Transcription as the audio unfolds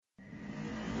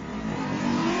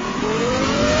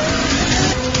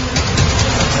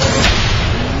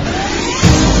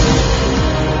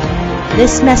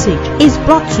This message is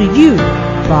brought to you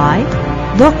by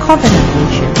The Covenant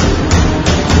Nation.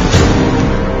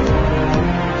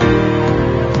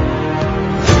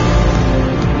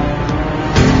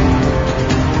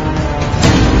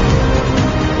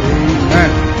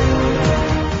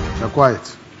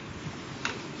 Quiet.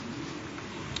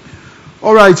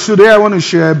 All right, today I want to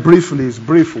share briefly. It's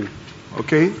brief,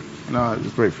 okay? No,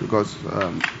 it's brief because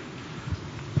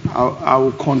I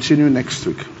will continue next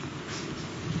week.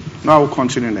 No, I will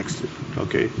continue next week,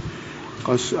 okay?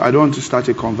 Because I don't want to start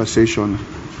a conversation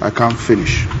I can't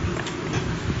finish.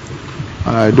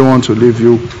 And I don't want to leave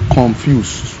you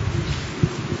confused.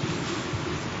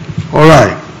 All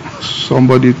right.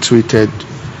 Somebody tweeted,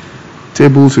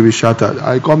 table to be shattered.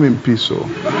 I come in peace, so.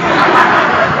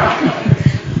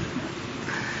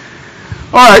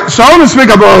 All right, so I want to speak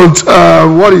about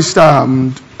what is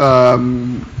termed.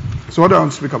 So what do I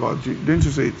want to speak about? Didn't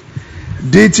you say it?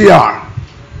 DTR.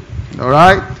 All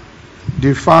right?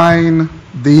 Define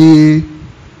the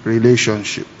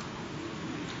relationship.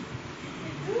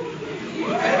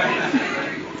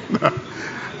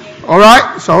 All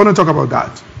right, so I want to talk about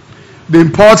that. The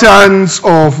importance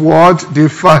of what?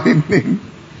 Defining.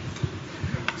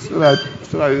 So that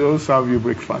you don't serve you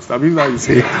breakfast. I mean, that you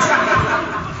say it.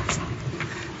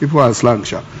 People are slang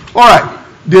sharp. All right.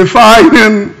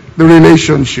 Defining the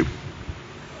relationship.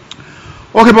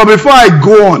 Okay, but before I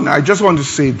go on, I just want to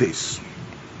say this.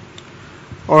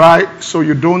 All right. So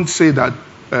you don't say that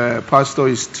pastor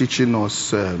is teaching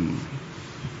us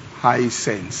high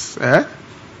sense.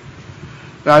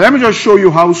 Now, let me just show you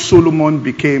how Solomon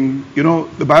became,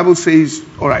 the Bible says,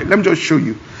 all right, let me just show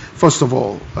you, first of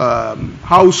all,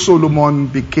 how Solomon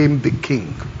became the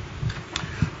king.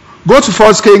 Go to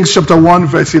 1 Kings chapter 1,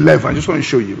 verse 11. I just want to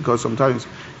show you, because sometimes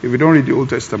if you don't read the Old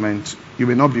Testament, you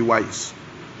may not be wise.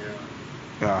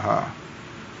 Yeah.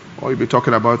 All you'll be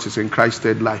talking about is in Christ's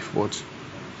dead life. But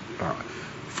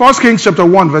 1 Kings chapter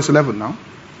 1, verse 11 now.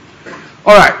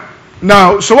 All right.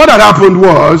 Now, so what had happened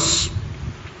was,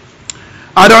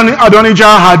 Adonijah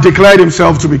had declared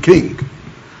himself to be king.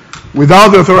 Without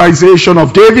the authorization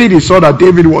of David, he saw that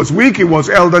David was weak, he was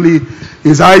elderly,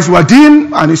 his eyes were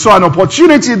dim, and he saw an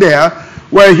opportunity there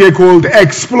where he could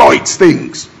exploit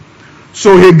things.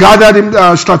 So he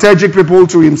gathered strategic people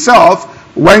to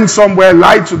himself, went somewhere,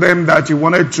 lied to them that he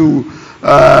wanted to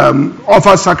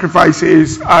offer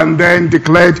sacrifices, and then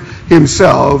declared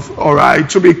himself, all right,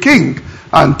 to be king,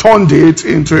 and turned it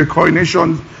into a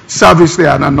coronation service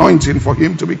there, an anointing for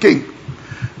him to be king.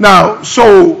 Now,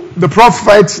 so the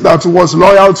prophet that was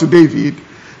loyal to David,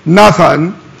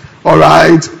 Nathan, all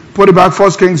right, put it back,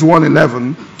 1 Kings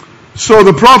 1:11. So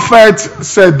the prophet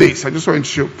said this. I just want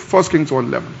to show 1 Kings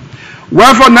 1:11.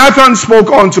 Wherefore Nathan spoke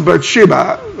unto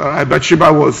Bathsheba.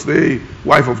 Bathsheba was the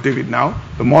wife of David now,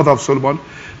 the mother of Solomon.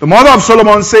 The mother of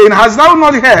Solomon saying, hast thou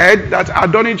not heard that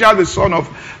Adonijah the son of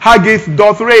Haggith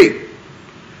doth reign?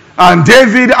 And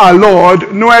David our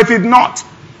Lord knoweth it not.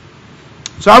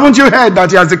 So haven't you heard that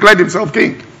he has declared himself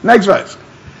king? Next verse.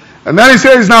 And then he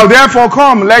says, now therefore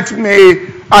come, let me,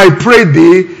 I pray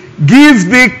thee, give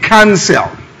thee counsel.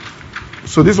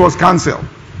 So this was counsel.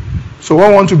 So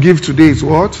what I want to give today is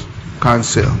what?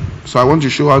 Counsel. So I want to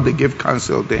show how they give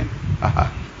counsel then.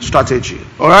 Strategy.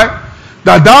 Alright?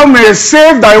 That thou mayest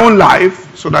save thy own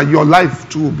life, so that your life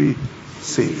too will be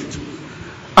saved.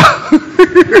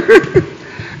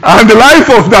 And the life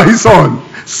of thy son,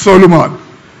 Solomon.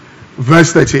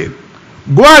 Verse 13.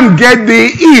 Go and get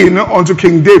thee in unto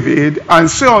King David, and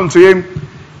say unto him,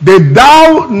 did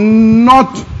not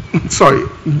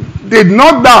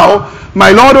thou,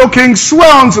 my lord O king,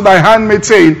 swear unto thy handmaid,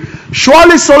 saying,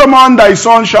 surely Solomon thy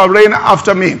son shall reign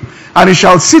after me, and he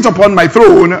shall sit upon my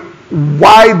throne.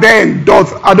 Why then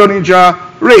doth Adonijah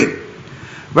reign?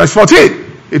 Verse 14.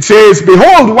 It says,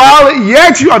 behold, while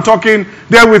yet you are talking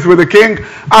therewith with the king,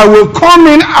 I will come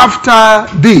in after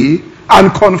thee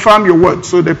and confirm your word.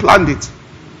 So they planned it.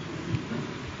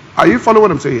 Are you following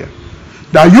what I'm saying here?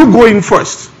 That you go in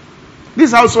first.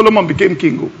 This is how Solomon became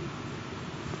king.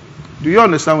 Do you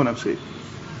understand what I'm saying?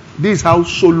 This is how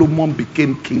Solomon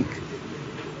became king.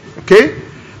 Okay?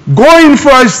 Go in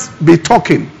first, be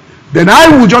talking. Then I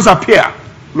will just appear.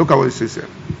 Look at what it says here.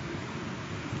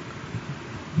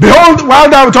 Behold, while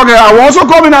thou were talking, I will also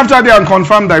come in after thee and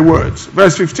confirm thy words.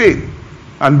 Verse 15.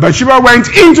 And Bathsheba went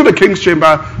into the king's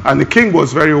chamber, and the king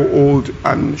was very old,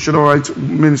 and Shadorite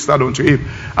ministered unto him.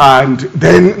 And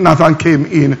then Nathan came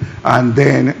in, and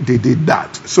then they did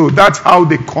that. So that's how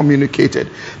they communicated.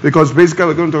 Because basically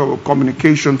we're going to talk about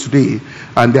communication today,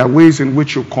 and there are ways in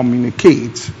which you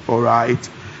communicate, all right,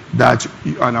 that,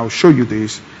 and I'll show you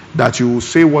this, that you will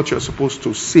say what you're supposed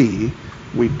to say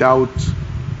without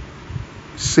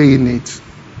saying it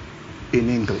in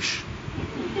English.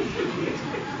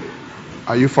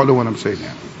 Are you following what I'm saying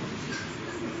here?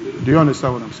 Do you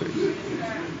understand what I'm saying?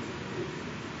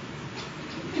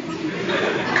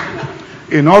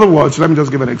 In other words, let me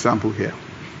just give an example here.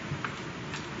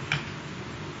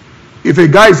 If a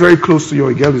guy is very close to you,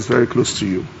 or a girl is very close to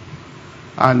you,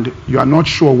 and you are not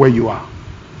sure where you are,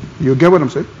 you get what I'm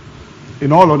saying?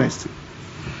 In all honesty,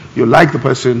 you like the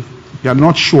person, you are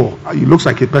not sure. It looks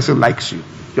like a person likes you.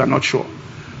 You are not sure.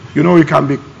 You know, it can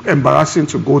be embarrassing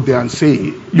to go there and say,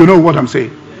 you know what I'm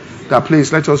saying? That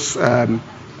please, let us, when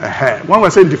we're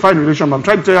saying define relationship, I'm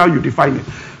trying to tell you how you define it.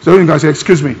 So you can say,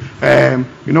 excuse me,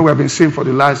 you know, we have been saying for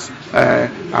the last,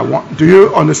 do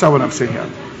you understand what I'm saying here?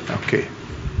 Okay.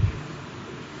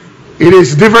 It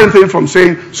is different thing from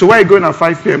saying, so where are you going at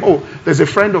 5 p.m.? Oh, there's a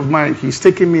friend of mine, he's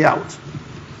taking me out.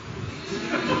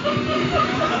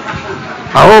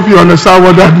 I hope you understand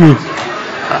what that means.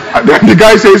 Then the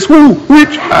guy says, who?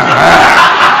 Which?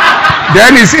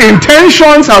 Then his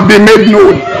intentions have been made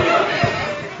known.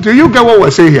 Do you get what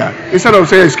we're saying here? Instead of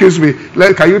saying, excuse me,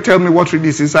 can you tell me what really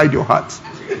is inside your heart?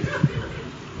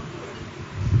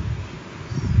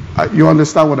 You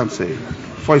understand what I'm saying?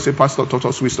 For a pastor taught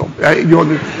us wisdom.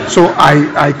 So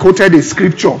I quoted a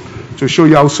scripture to show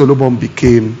you how Solomon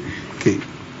became king.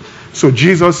 So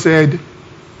Jesus said,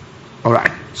 all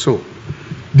right, so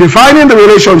defining the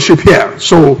relationship here.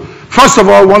 So first of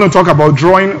all, I want to talk about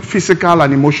drawing physical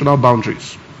and emotional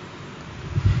boundaries.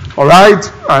 All right?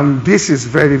 And this is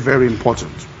very, very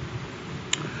important.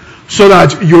 So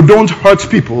that you don't hurt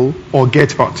people or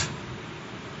get hurt.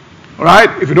 All right?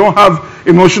 If you don't have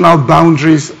emotional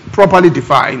boundaries properly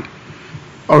defined,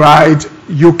 all right,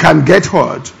 you can get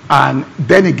hurt, and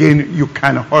then again, you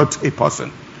can hurt a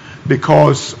person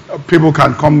because people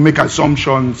can come make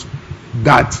assumptions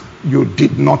that you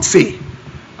did not say,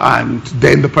 and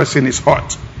then the person is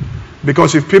hurt.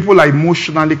 Because if people are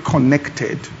emotionally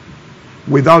connected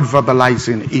without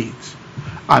verbalizing it,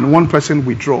 and one person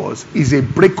withdraws, is a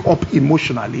breakup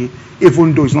emotionally,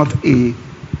 even though it's not a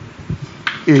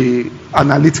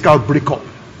analytical breakup.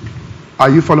 Are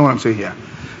you following what I'm saying here?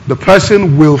 The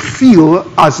person will feel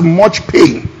as much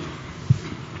pain.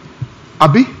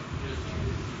 Abi?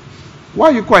 Why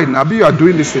are you quiet? Abi, you are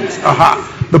doing these things.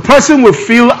 The person will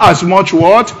feel as much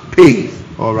what? Pain.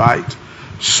 All right.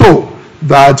 So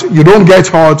that you don't get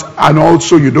hurt, and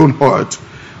also you don't hurt,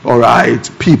 all right,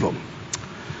 people.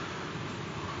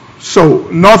 So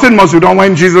nothing must be done.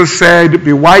 When Jesus said,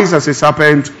 be wise as a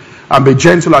serpent and be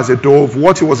gentle as a dove,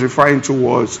 what he was referring to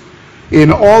was,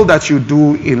 in all that you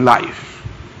do in life,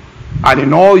 and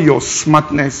in all your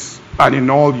smartness, and in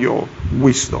all your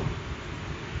wisdom,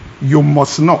 you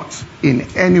must not in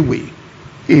any way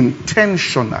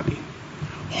intentionally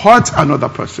hurt another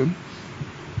person,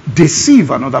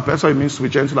 deceive another person. It means to be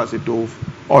gentle as a dove,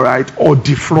 all right, or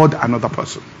defraud another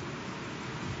person.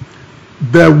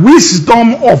 The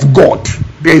wisdom of God,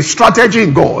 there is strategy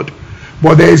in God,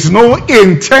 but there is no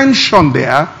intention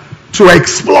there to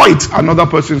exploit another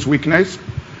person's weakness,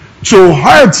 to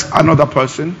hurt another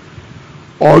person,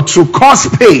 or to cause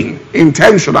pain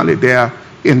intentionally there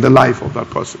in the life of that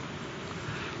person.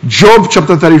 Job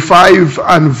chapter 35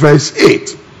 and verse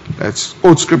 8. That's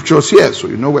old scriptures here, so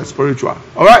you know we're spiritual.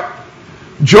 All right?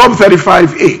 Job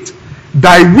 35:8.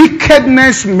 Thy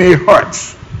wickedness may hurt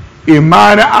a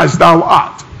man as thou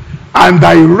art, and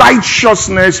thy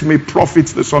righteousness may profit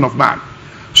the Son of Man.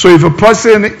 So if a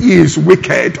person is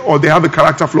wicked or they have a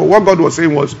character flaw, what God was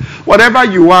saying was, whatever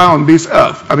you are on this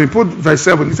earth, put verse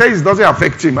 7. He says it doesn't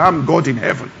affect him. I'm God in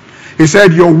heaven. He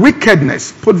said, your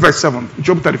wickedness, put verse 7,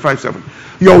 Job 35:7.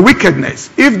 Your wickedness,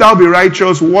 if thou be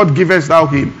righteous, what givest thou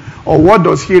him? Or what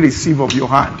does he receive of your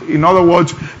hand? In other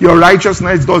words, your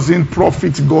righteousness doesn't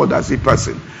profit God as a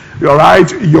person. You're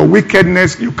right. Your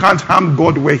wickedness, you can't harm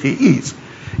God where he is.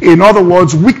 In other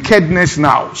words, wickedness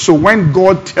now. So when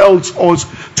God tells us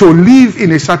to live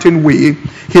in a certain way,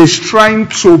 he's trying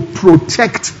to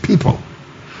protect people.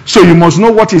 So you must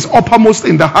know what is uppermost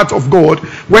in the heart of God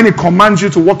when he commands you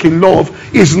to walk in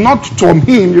love. Is not from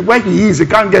him. Where he is, he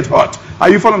can't get hurt. Are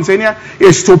you following what I'm saying here?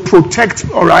 It's to protect,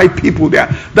 all right, people there.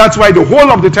 That's why the whole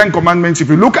of the 10 commandments, if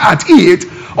you look at it,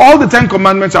 all the 10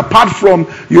 commandments, apart from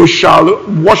you shall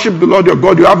worship the Lord your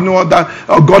God, you have no other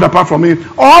God apart from him.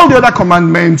 All the other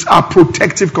commandments are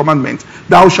protective commandments.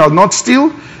 Thou shalt not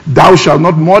steal, thou shalt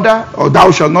not murder, or thou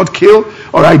shalt not kill,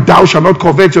 all right, thou shalt not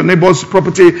covet your neighbor's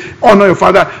property, honor your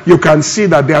father. You can see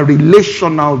that they are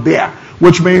relational there,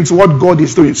 which means what God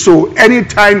is doing. So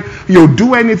anytime you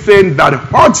do anything that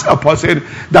hurts a person,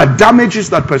 that damages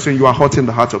that person, you are hurting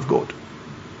the heart of God.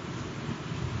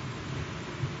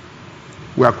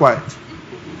 We are quiet.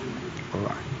 All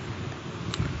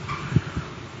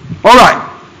All right.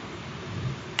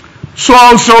 So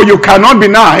also you cannot be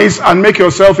nice and make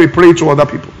yourself a prey to other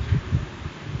people.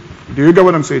 Do you get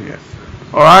what I'm saying here?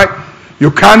 All right.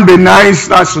 You can't be nice.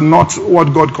 That's not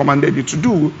what God commanded you to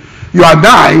do. You are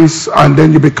nice and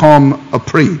then you become a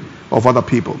prey of other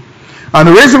people. And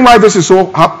the reason why this is so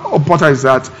important is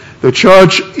that the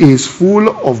church is full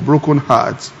of broken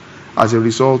hearts as a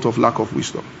result of lack of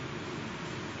wisdom.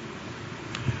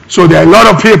 So there are a lot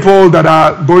of people that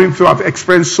are going through, have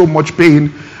experienced so much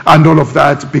pain and all of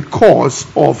that because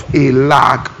of a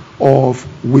lack of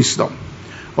wisdom.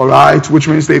 All right, which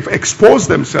means they've exposed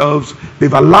themselves,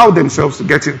 they've allowed themselves to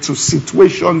get into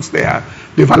situations there,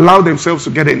 they've allowed themselves to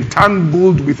get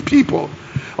entangled with people,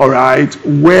 all right,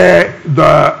 where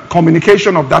the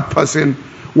communication of that person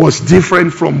was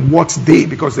different from what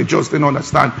because they just didn't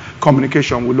understand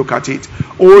communication. We look at it.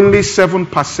 Only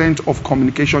 7% of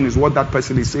communication is what that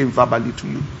person is saying verbally to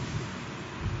you.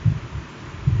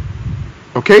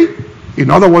 Okay? In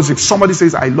other words, if somebody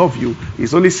says, I love you,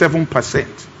 it's only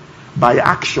 7%. By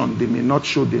action, they may not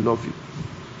show they love you.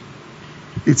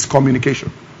 It's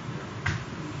communication.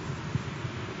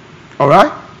 All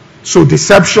right? So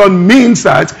deception means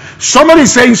that somebody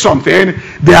is saying something,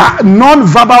 their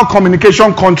non-verbal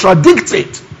communication contradicts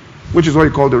it, which is what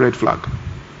you call the red flag.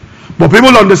 But people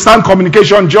understand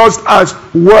communication just as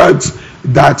words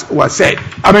that were said.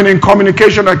 I mean, in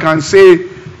communication, I can say,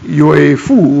 you're a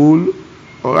fool,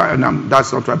 or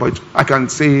that's not right, but I can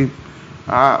say,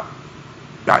 I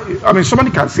mean, somebody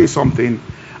can say something,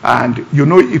 and you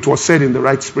know it was said in the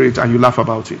right spirit, and you laugh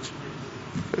about it.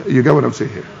 You get what I'm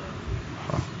saying here?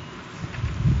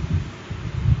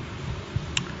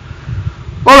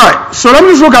 All right, so let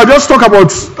me just talk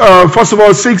about, first of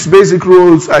all, 6 basic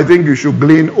rules I think you should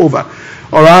glean over.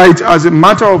 All right, as a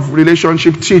matter of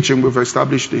relationship teaching, we've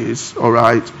established this. All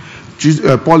right,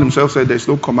 Paul himself said, there's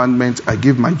no commandment, I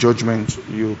give my judgment.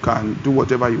 You can do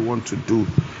whatever you want to do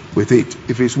with it.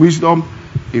 If it's wisdom,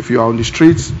 if you are on the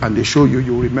streets and they show you,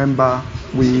 you remember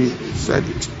we said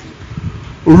it.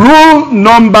 Rule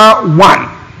number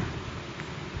 1.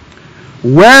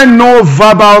 Where no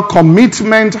verbal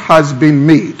commitment has been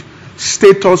made,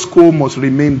 status quo must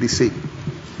remain the same.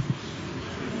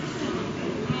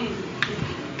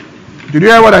 Did you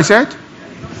hear what I said?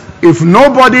 If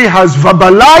nobody has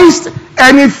verbalized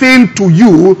anything to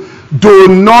you, do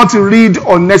not read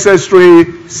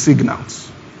unnecessary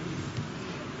signals.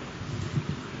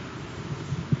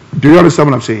 Do you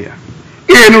understand what I'm saying here?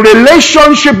 In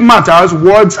relationship matters,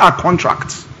 words are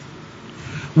contracts.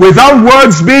 Without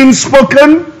words being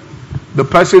spoken, the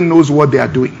person knows what they are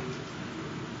doing.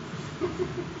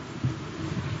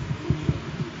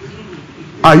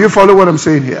 Are you following what I'm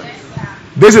saying here?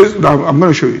 This is, now I'm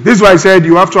going to show you. This is why I said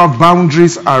you have to have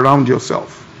boundaries around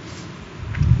yourself.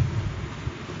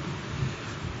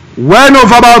 Where no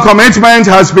verbal commitment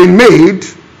has been made,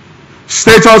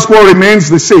 status quo remains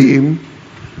the same,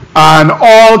 and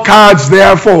all cards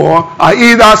therefore are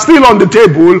either still on the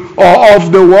table or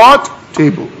off the what?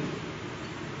 Table.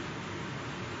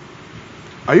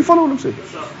 Are you following what I'm saying?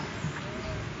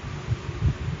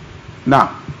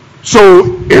 Now,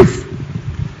 so if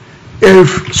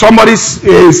somebody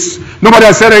nobody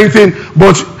has said anything,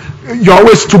 but you're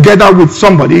always together with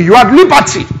somebody, you have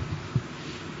liberty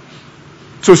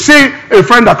to see a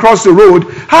friend across the road,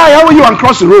 hi, how are you, and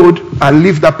cross the road, and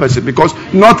leave that person because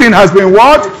nothing has been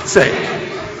what? Said.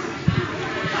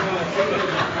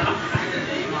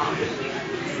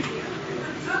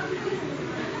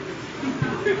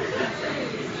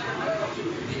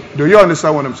 Do you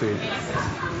understand what I'm saying?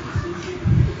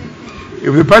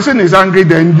 If the person is angry,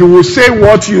 then you will say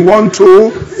what you want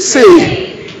to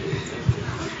say.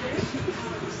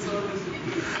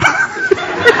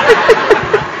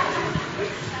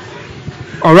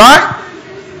 All right?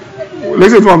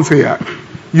 Listen to what I'm saying here.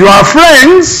 You are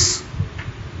friends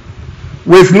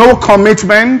with no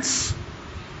commitment,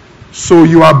 so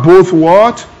you are both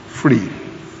what? Free.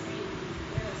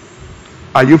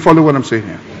 Are you following what I'm saying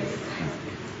here?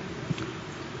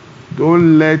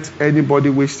 Don't let anybody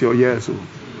waste your years.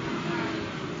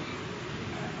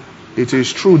 It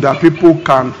is true that people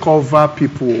can cover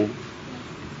people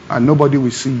and nobody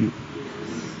will see you.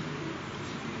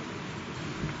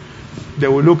 They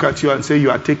will look at you and say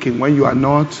you are taking when you are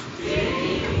not.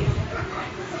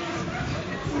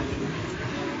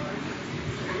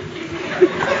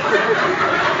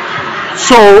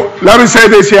 So let me say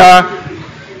this here.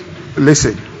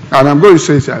 Listen, and I'm going to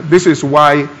say this here. This is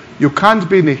why you can't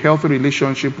be in a healthy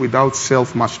relationship without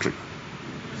self-mastery.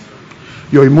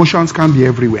 Your emotions can be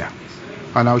everywhere.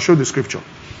 And I'll show the scripture.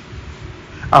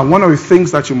 And one of the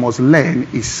things that you must learn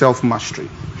is self-mastery.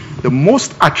 The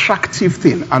most attractive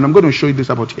thing, and I'm going to show you this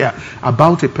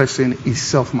about a person is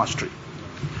self-mastery.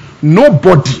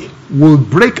 Nobody will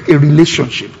break a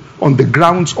relationship on the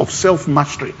grounds of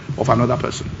self-mastery of another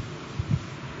person.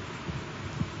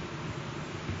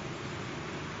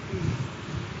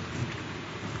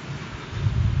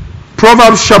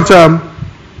 Proverbs chapter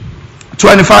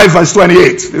 25 verse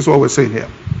 28. This is what we're saying here.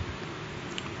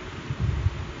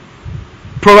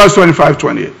 Proverbs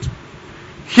 25:28.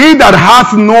 He that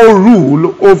hath no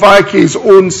rule over his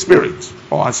own spirit,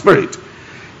 or her spirit,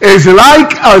 is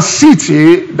like a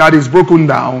city that is broken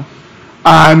down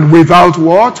and without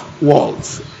what?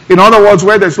 Walls. In other words,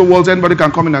 where there's no walls, anybody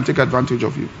can come in and take advantage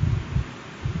of you.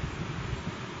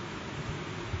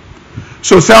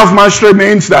 So self-mastery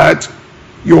means that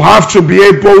you have to be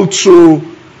able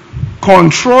to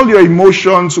control your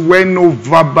emotions when no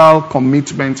verbal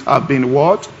commitments have been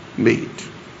what? Made.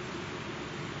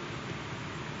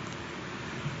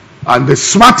 And the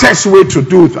smartest way to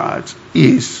do that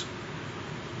is,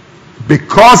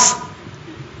 because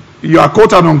you are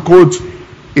quote and unquote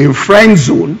in friend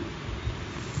zone,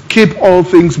 keep all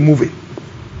things moving.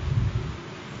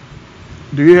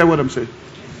 Do you hear what I'm saying?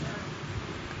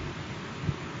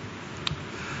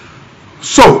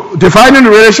 So, defining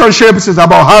relationships is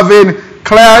about having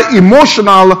clear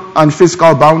emotional and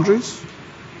physical boundaries.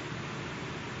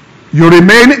 You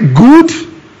remain good,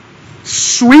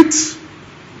 sweet,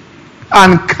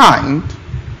 and kind,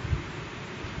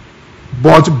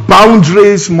 but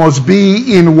boundaries must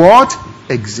be in what?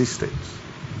 Existence.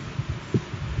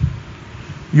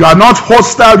 You are not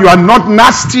hostile, you are not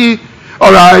nasty,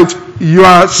 alright? You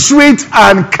are sweet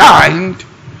and kind.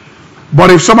 But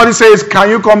if somebody says, can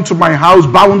you come to my house?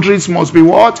 Boundaries must be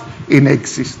what? In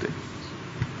existence.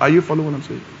 Are you following what I'm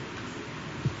saying?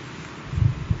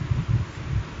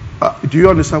 Do you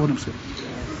understand what I'm saying?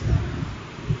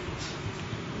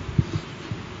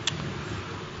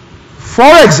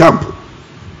 For example,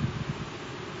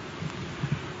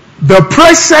 the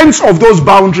presence of those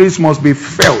boundaries must be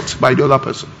felt by the other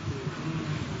person.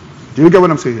 Do you get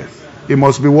what I'm saying here? It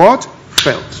must be what?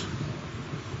 Felt.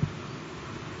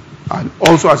 And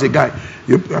also as a guy,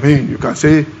 you can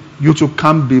say, you two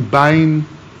can't be buying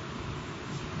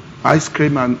ice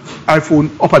cream and iPhone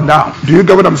up and down. Do you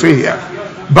get what I'm saying here?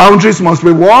 Boundaries must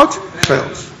be what?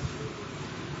 Felt.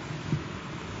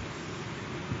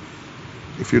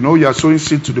 If you know you are sowing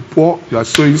seed to the poor, you are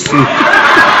sowing seed. Are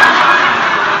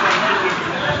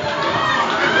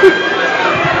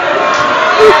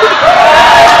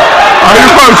you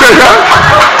what I'm saying here?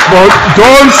 But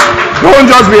don't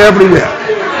just be everywhere.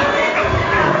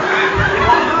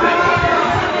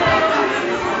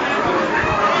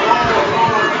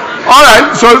 All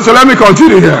right, so let me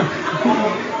continue here.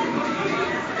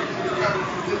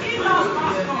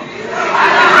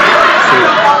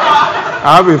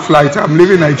 I have a flight. I'm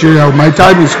leaving Nigeria. My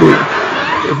time is going.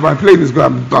 If my plane is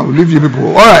going, I'll leave you people.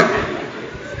 All right.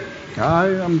 I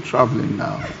am traveling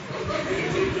now.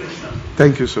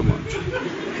 Thank you so much.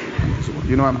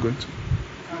 You know I'm going to.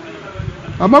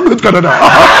 I'm not going to Canada.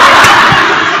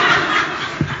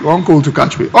 Your uncle to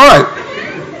catch me. All right.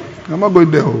 I'm not going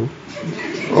there.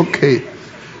 Okay.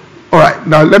 All right.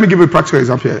 Now, let me give you a practical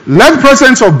example here. Let the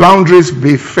presence of boundaries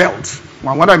be felt.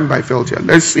 Now, what do I mean by felt here?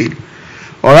 Let's see.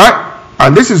 All right.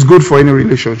 And this is good for any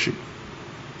relationship.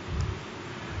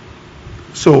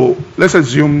 So, let's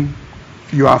assume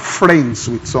you are friends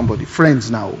with somebody. Friends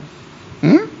now.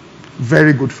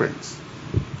 Very good friends.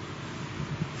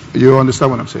 You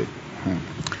understand what I'm saying?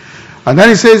 And then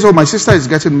he says, oh, my sister is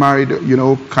getting married. You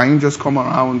know, can you just come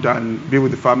around and be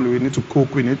with the family? We need to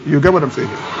cook. You get what I'm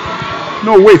saying?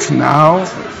 No, wait now.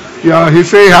 Yeah, he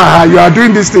say, you are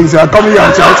doing these things. You are coming here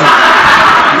and shouting.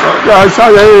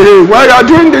 Hey, why are you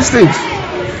doing these things?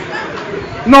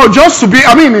 No, just to be,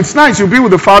 it's nice you be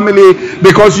with the family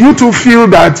because you two feel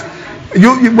that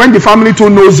when the family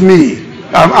too knows me,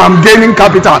 I'm gaining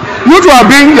capital. You two are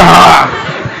being,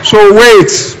 so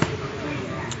wait.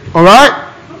 All right?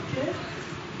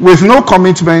 With no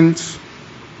commitment,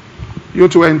 you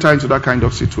two enter into that kind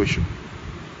of situation.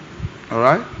 All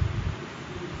right?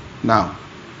 Now,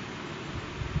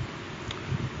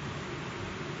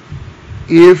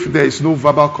 if there is no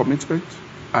verbal commitment,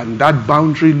 and that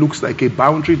boundary looks like a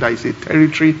boundary that is a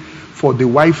territory for the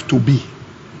wife to be,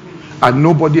 and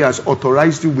nobody has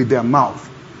authorized you with their mouth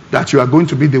that you are going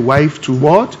to be the wife to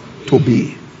what? To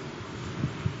be.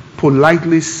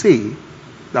 Politely say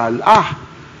that,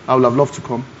 I would have loved to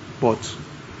come, but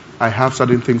I have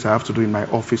certain things I have to do in my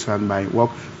office and my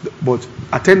work. But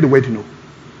attend the wedding.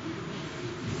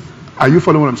 Are you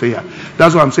following what I'm saying here?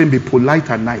 That's why I'm saying be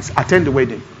polite and nice. Attend the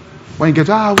wedding. When you get,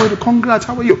 well, congrats,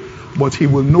 how are you? But he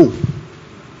will know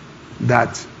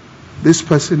that this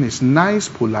person is nice,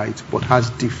 polite, but has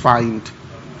defined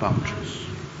boundaries.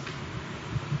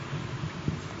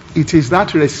 It is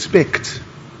that respect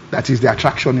that is the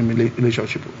attraction in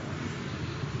relationship.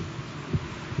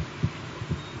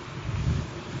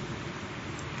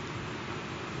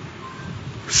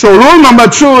 So rule number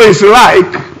 2 is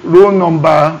like rule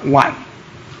number 1.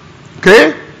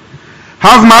 Okay?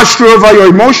 Have mastery over your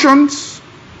emotions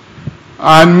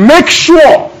and make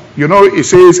sure, it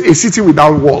says a city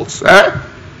without walls.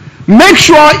 Make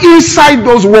sure inside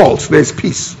those walls there's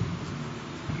peace.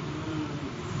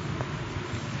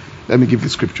 Let me give the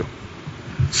scripture.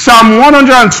 Psalm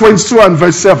 122 and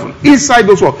verse 7. Inside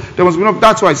those walls, there must be no.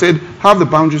 That's why I said, have the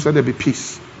boundaries, let there be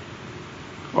peace.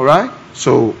 Alright?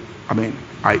 So,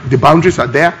 the boundaries are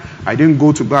there. I didn't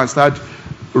go to go and start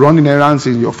running errands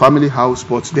in your family house,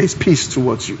 but there's peace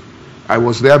towards you. I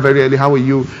was there very early. How are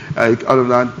you? All of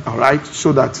that. Alright?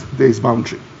 So that there is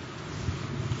boundary.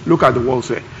 Look at the walls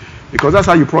there. Because that's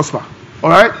how you prosper.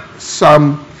 Alright?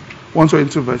 Psalm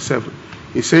 122 verse 7.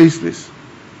 It says this.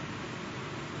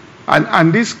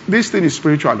 And this thing is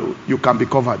spiritual. You can be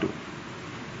covered.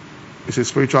 It's a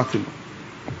spiritual thing.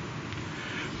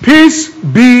 Peace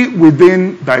be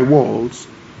within thy walls.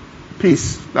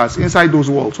 Peace. That's inside those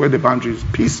walls where the boundaries.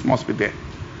 Peace must be there.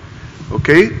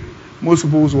 Okay? Most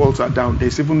people's walls are down.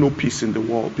 There's even no peace in the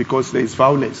wall because there is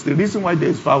violence. The reason why there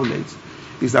is violence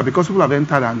is that because people have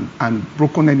entered and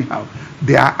broken anyhow,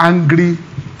 they are angry.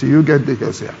 Do you get the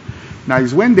here? Now,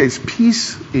 it's when there is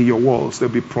peace in your walls, there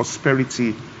will be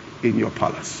prosperity in your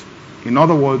palace. In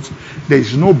other words, there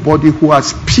is nobody who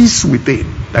has peace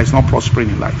within that is not prospering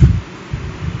in life.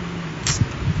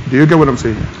 Do you get what I'm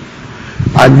saying?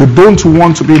 And you don't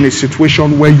want to be in a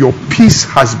situation where your peace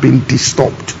has been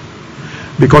disturbed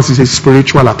because it's a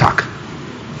spiritual attack.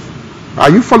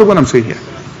 Are you following what I'm saying here?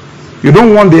 You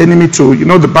don't want the enemy to,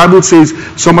 the Bible says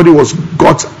somebody was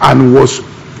got and was,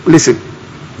 listen,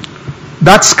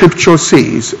 that scripture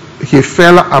says he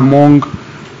fell among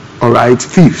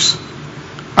thieves,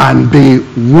 and they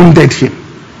wounded him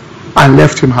and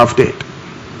left him half dead.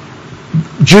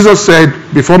 Jesus said,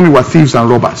 before me were thieves and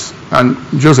robbers. And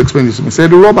Jesus explained this to me. He said,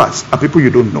 the robbers are people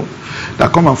you don't know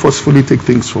that come and forcefully take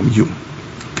things from you.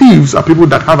 Thieves are people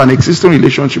that have an existing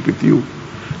relationship with you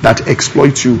that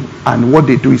exploit you, and what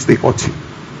they do is they hurt you.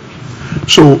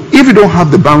 So if you don't have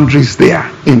the boundaries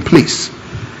there in place,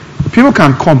 people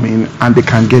can come in and they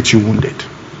can get you wounded,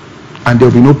 and there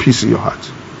will be no peace in your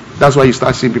heart. That's why you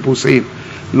start seeing people saying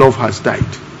love has died.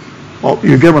 Or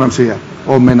you get what I'm saying?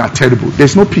 All men are terrible.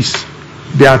 There's no peace.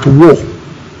 They are at war.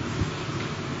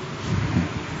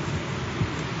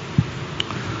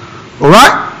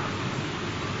 Alright?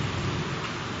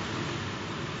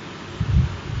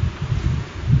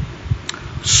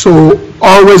 So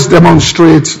always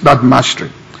demonstrate that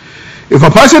mastery. If a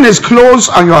person is close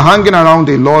and you're hanging around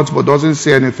a lot but doesn't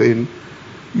say anything,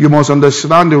 you must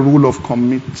understand the rule of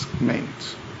commitment.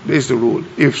 This is the rule.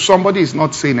 If somebody is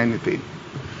not saying anything,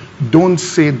 don't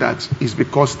say that it's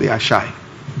because they are shy.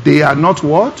 They are not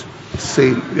what?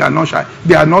 Saying. They are not shy.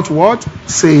 They are not what?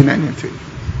 Saying anything.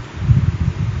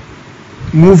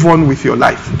 Move on with your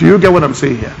life. Do you get what I'm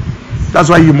saying here? That's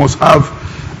why you must have,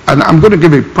 and I'm going to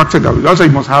give a practical, that's why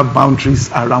you must have boundaries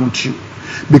around you.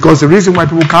 Because the reason why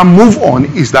people can't move on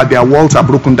is that their walls are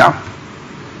broken down.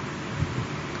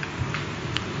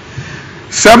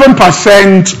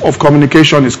 7% of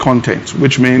communication is content,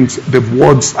 which means the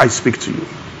words I speak to you.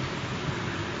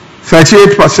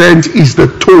 38% is the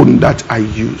tone that I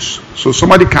use. So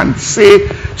somebody can say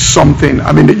something.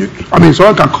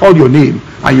 Someone can call your name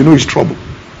and you know it's trouble.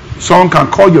 Someone can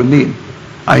call your name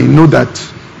and you know that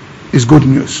it's good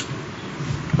news.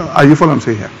 Are you following what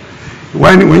I'm saying here?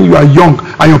 When you are young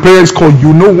and your parents call,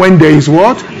 you know when there is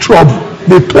what? Trouble.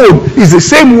 The tone is the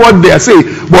same word they are saying,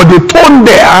 but the tone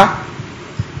there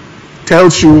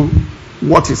tells you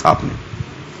what is happening.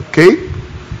 Okay?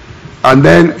 And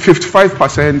then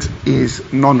 55%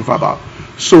 is non-verbal.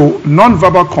 So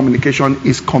non-verbal communication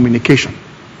is communication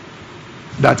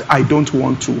that I don't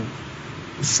want to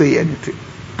say anything.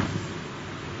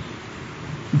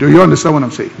 Do you understand what I'm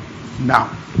saying?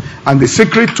 Now, and the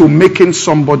secret to making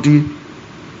somebody,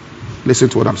 listen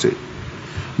to what I'm saying,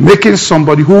 making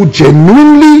somebody who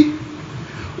genuinely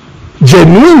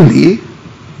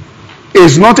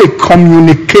is not a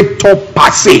communicator per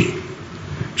se,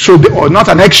 so they are not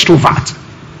an extrovert.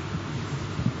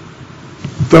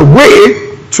 The way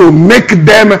to make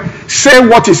them say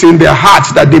what is in their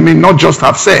hearts that they may not just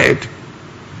have said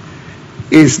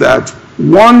is that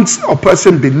Once a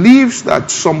person believes that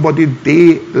somebody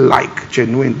they like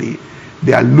genuinely,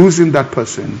 they are losing that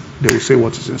person, they will say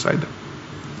what is inside them.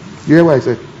 You hear what I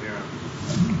said? Yeah.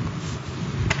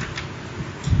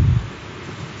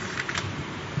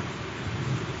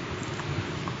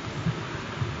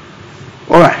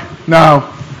 All right.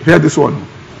 Now, hear this one.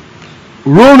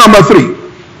 Rule number 3.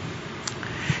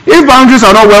 If boundaries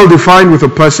are not well defined with a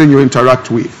person you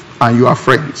interact with and you are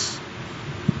friends,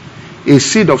 a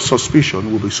seed of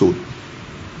suspicion will be sown.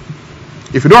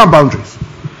 If you don't have boundaries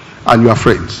and you are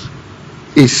friends,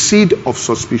 a seed of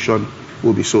suspicion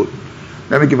will be sown.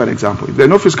 Let me give an example. If there are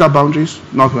no physical boundaries,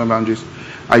 no human boundaries,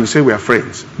 and you say we are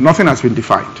friends, nothing has been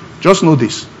defined. Just know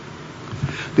this.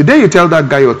 The day you tell that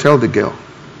guy or tell the girl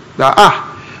that,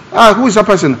 who is that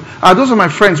person? Those are my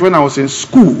friends when I was in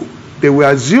school. They will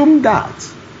assume that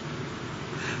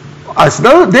as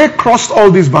they crossed all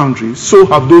these boundaries, so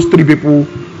have those 3 people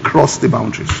crossed the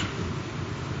boundaries.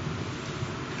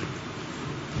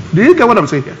 Do you get what I'm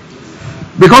saying here?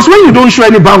 Because when you don't show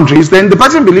any boundaries, then the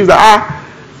person believes that,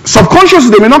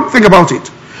 subconsciously they may not think about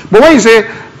it. But when you say,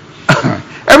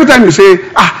 every time you say,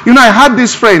 I had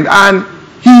this friend and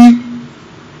he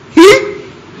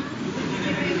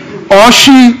or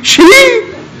she,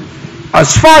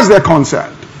 as far as they're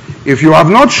concerned, if you have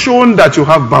not shown that you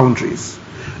have boundaries,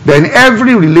 then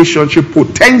every relationship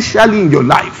potentially in your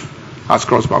life has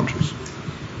crossed boundaries.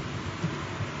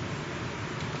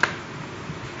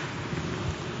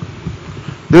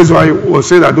 This is why we'll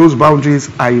say that those boundaries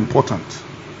are important.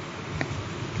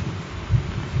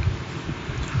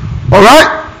 All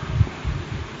right?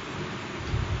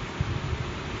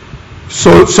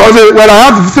 So when I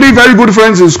have 3 very good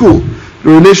friends in school, the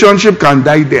relationship can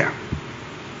die there.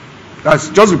 That's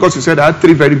just because you said I had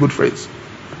 3 very good friends.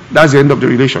 That's the end of the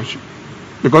relationship.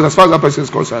 Because as far as that person is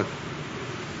concerned,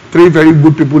 3 very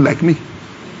good people like me.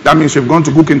 That means you've gone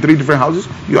to cook in 3 different houses.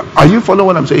 Are you following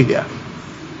what I'm saying here?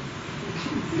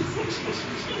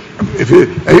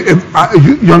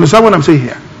 You understand what I'm saying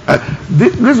here?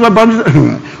 This is what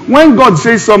boundaries. When God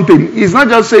says something, He's not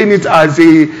just saying it as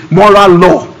a moral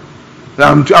law.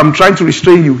 I'm trying to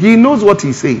restrain you. He knows what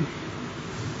He's saying.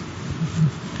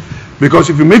 Because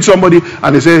if you meet somebody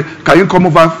and they say, "Can you come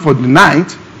over for the night,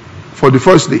 for the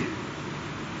first day?"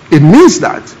 It means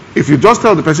that if you just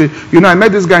tell the person, I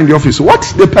met this guy in the office, what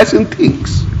the person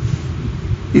thinks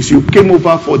is you came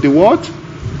over for the what?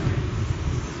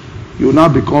 You now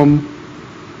become,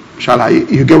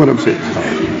 you get what I'm saying?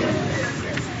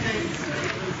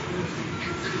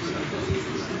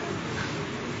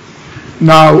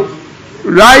 Now,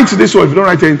 write this one. If you don't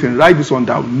write anything, write this one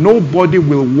down. Nobody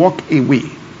will walk away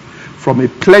from a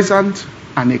pleasant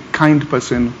and a kind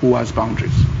person who has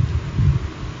boundaries.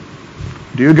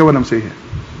 Do you get what I'm saying here?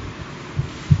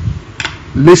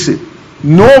 Listen,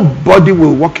 nobody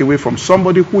will walk away from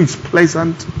somebody who is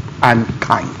pleasant and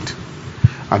kind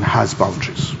and has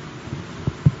boundaries.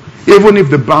 Even if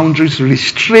the boundaries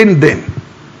restrain them,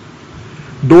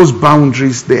 those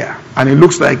boundaries there, and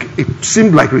it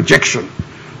seemed like rejection,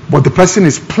 but the person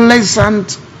is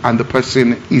pleasant and the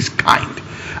person is kind.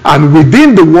 And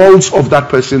within the walls of that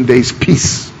person, there is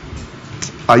peace.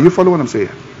 Are you following what I'm saying?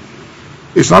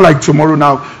 It's not like tomorrow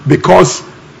now, because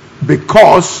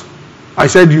I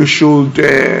said you should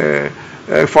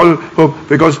follow,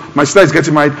 because my sister is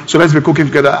getting married, so let's be cooking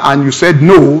together, and you said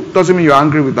no, doesn't mean you're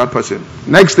angry with that person.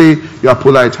 Next day, you are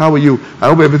polite. How are you? I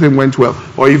hope everything went well.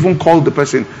 Or even call the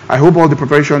person. I hope all the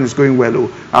preparation is going well.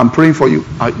 Oh, I'm praying for you.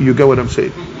 You get what I'm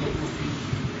saying?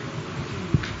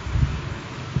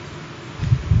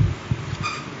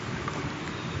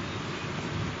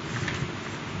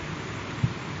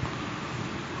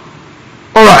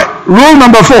 All right, rule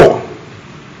number 4.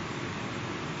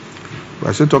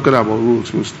 We're still talking about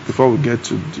rules before we get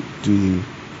to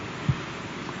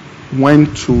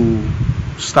when to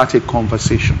start a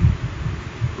conversation.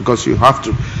 Because you have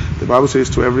to, the Bible says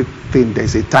to everything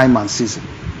there's a time and season.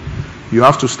 You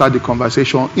have to start the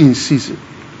conversation in season.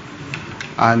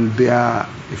 And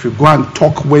if you go and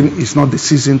talk when it's not the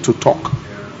season to talk,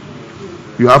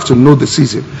 you have to know the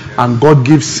season. And God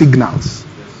gives signals.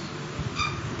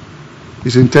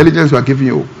 It's intelligence we are giving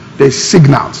you. There's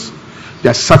signals.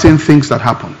 There are certain things that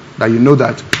happen that you know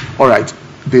that, all right,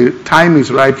 the time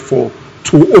is right to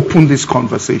open this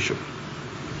conversation.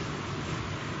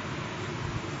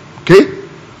 Okay?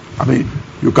 I mean,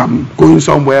 you can go in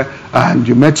somewhere and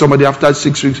you met somebody after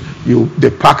 6 weeks, you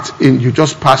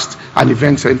just passed an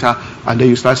event center, and then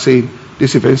you start saying,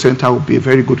 this event center will be a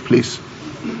very good place.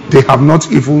 They have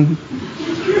not even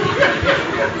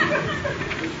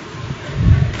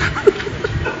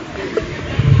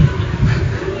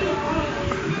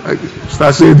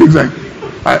Start saying things like,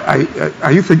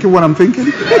 are you thinking what I'm thinking?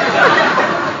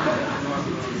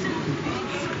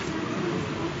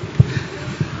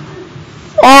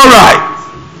 All right.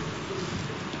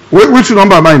 Which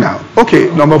number am I now?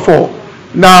 Okay, number 4.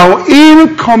 Now,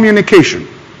 in communication,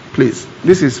 please,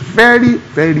 this is very,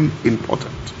 very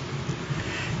important.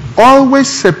 Always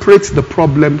separate the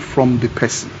problem from the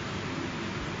person.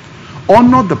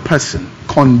 Honor the person,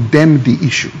 condemn the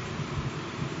issue.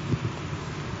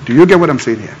 Do you get what I'm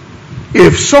saying here?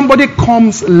 If somebody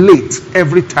comes late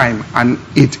every time and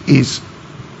it is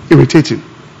irritating,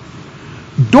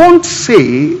 don't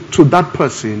say to that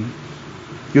person,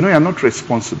 you know, you're not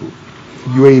responsible.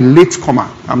 You're a late comer.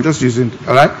 I'm just using,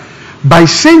 all right? By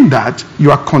saying that,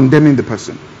 you are condemning the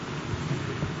person.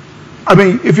 I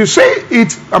mean, if you say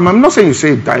it, I'm not saying you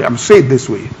say it, I'm saying it this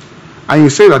way. And you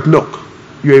say that, look,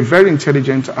 you're a very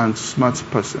intelligent and smart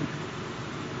person.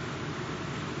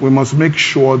 We must make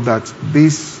sure that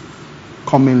this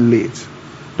coming late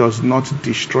does not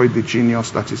destroy the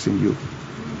genius that is in you.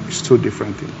 It's two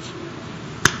different things.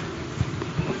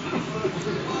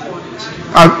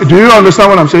 Do you understand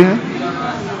what I'm saying?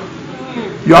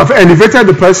 You have elevated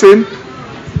the person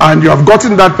and you have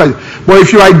gotten that person. But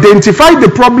if you identify the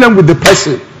problem with the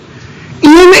person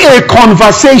in a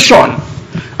conversation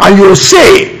and you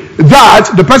say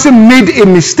that the person made a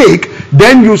mistake,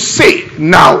 then you say,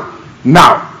 now,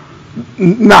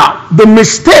 the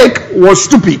mistake was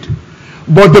stupid,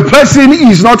 but the person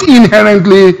is not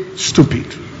inherently stupid.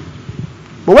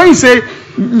 But when you say,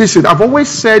 listen, I've always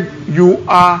said you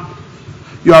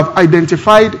have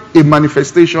identified a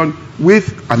manifestation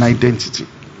with an identity,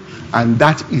 and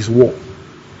that is war.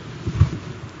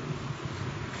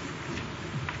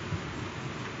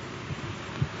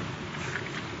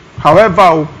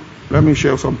 However, let me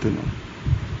share something.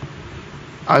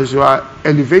 As you are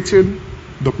elevating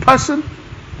the person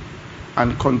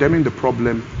and condemning the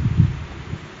problem,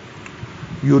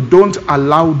 you don't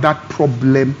allow that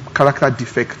problem, character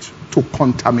defect, to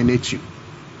contaminate you.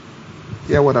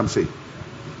 Hear what I'm saying?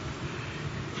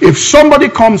 If somebody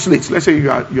comes late, let's say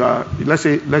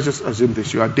let's just assume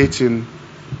this: you are dating,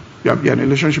 you're in a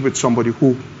relationship with somebody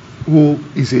who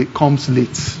comes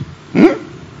late.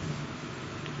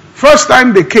 First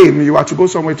time they came, you had to go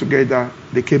somewhere together,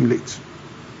 they came late.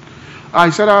 I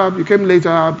said, you came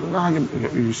later,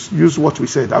 you use what we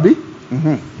said, Abby?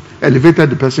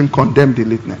 Elevated the person, condemned the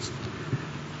lateness.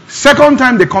 Second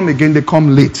time they come again, they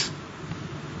come late.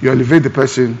 You elevate the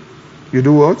person, you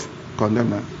do what?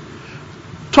 Condemn them.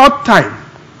 Third time,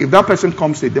 if that person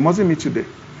comes late, they mustn't meet you there.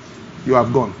 You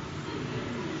have gone.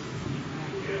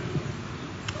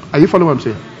 Are you following what I'm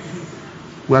saying?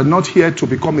 We are not here to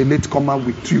become a latecomer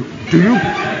with you. Do you?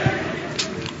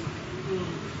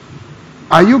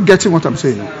 Are you getting what I'm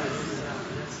saying?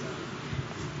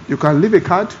 You can leave a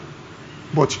card,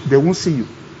 but they won't see you.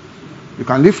 You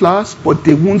can leave flowers, but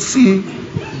they won't see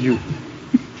you.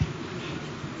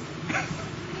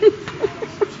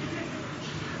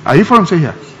 Are you following what I'm saying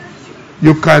here?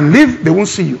 You can leave, they won't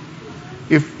see you.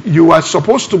 If you are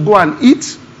supposed to go and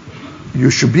eat, you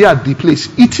should be at the place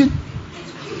eating.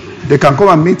 They can come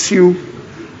and meet you.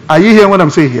 Are you hearing what I'm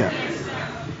saying here?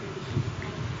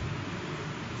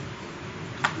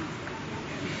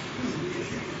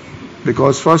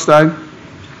 Because first time,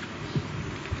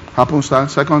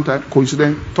 happenstance, second time,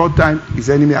 coincidence, third time is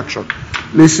enemy action.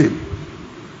 Listen,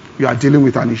 you are dealing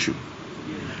with an issue.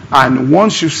 And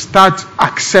once you start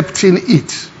accepting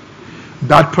it,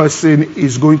 that person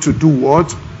is going to do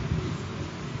what?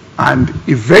 And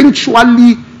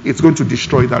eventually, it's going to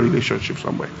destroy that relationship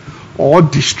somewhere. Or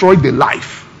destroy the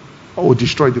life. Or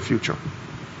destroy the future.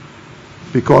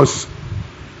 Because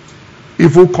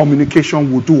evil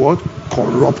communication will do what?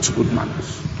 Corrupt good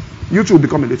manners. You too will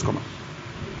become a latecomer.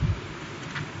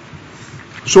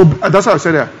 So that's how I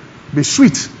said there. Be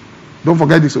sweet. Don't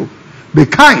forget this. Be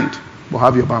kind, but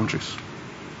have your boundaries.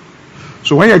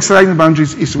 So when you're exercising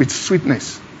boundaries, it's with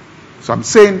sweetness. So I'm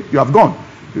saying, you have gone.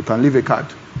 You can leave a card.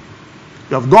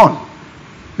 You have gone.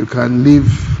 You can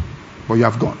leave, but you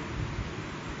have gone.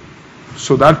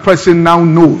 So that person now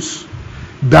knows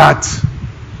that,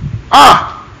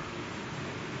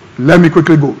 let me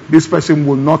quickly go. This person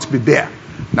will not be there.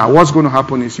 Now what's going to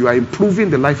happen is you are improving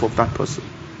the life of that person.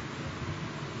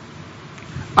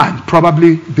 And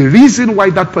probably the reason why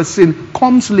that person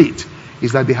comes late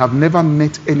is that they have never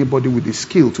met anybody with the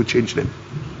skill to change them,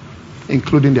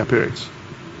 including their parents.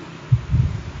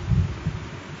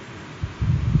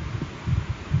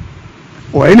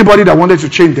 Or anybody that wanted to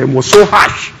change them was so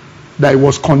harsh that it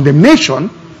was condemnation.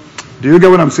 Do you get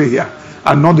what I'm saying here?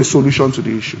 And not the solution to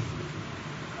the issue.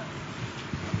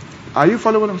 Are you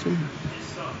following what I'm saying?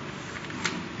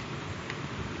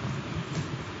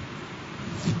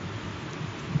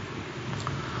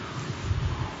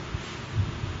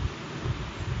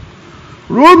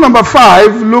 Rule number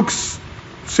 5 looks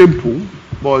simple,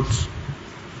 but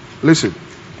listen.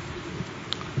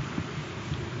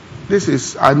 This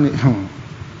is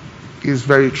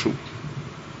very true.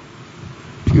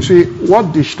 You see,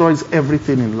 what destroys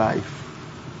everything in life,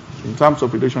 in terms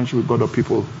of relationship with God or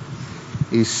people,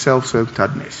 is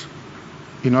self-centeredness.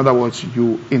 In other words,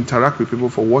 you interact with people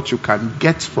for what you can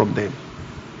get from them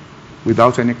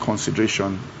without any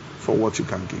consideration for what you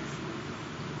can give.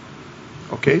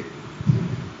 Okay?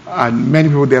 And many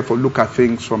people therefore look at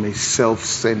things from a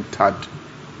self-centered,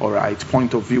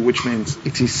 point of view, which means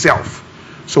it is self.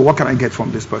 So what can I get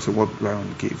from this person? What do I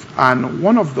want to give? And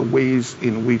one of the ways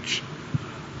in which,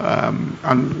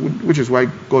 and which is why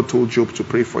God told Job to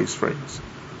pray for his friends.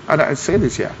 And I say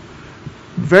this here.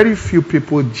 Very few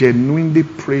people genuinely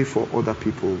pray for other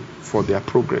people for their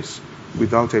progress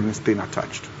without anything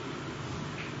attached.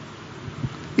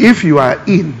 If you are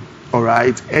in,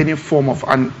 any form of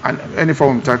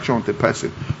interaction with the person,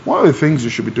 one of the things you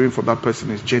should be doing for that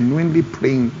person is genuinely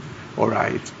praying,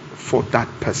 for that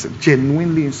person.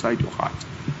 Genuinely inside your heart,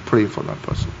 praying for that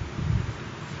person.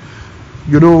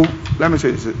 You know, let me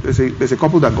say this. There's a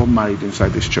couple that got married inside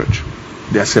this church.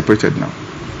 They are separated now.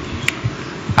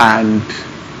 And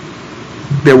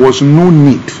there was no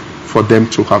need for them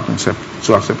to have been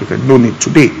separated. No need.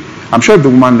 Today, I'm sure if the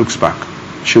woman looks back,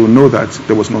 she will know that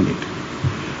there was no need.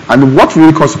 And what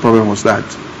really caused the problem was that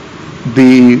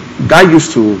the guy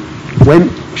used to, when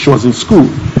she was in school,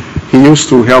 he used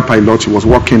to help her a lot. He was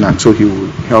working, and so he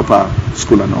would help her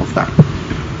school and all of that.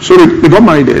 So they got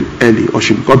married early, or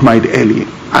she got married early.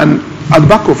 And at the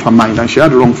back of her mind, and she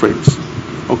had wrong friends.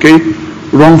 Okay?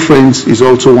 Wrong friends is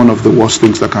also one of the worst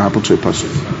things that can happen to a person.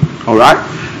 Alright?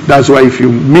 That's why if you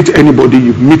meet anybody,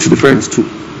 you meet the friends too.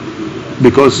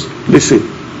 Because, listen,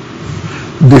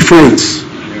 the friends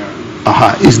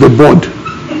is the board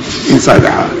inside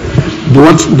her.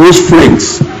 Those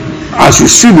friends, as you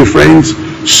see the friends,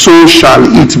 so shall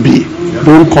it be.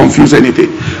 Don't confuse anything.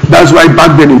 That's why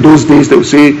back then in those days they would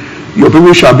say, your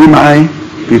people shall be my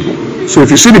people. So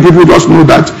if you see the people, just know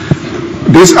that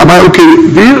this, am I okay?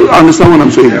 Do you understand what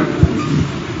I'm saying?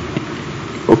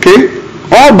 Okay?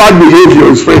 All bad behavior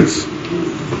is friends.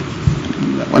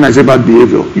 When I say bad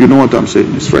behavior, you know what I'm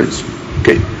saying, it's friends.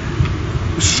 Okay.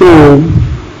 So,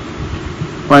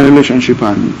 my relationship,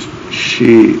 and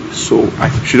she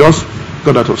just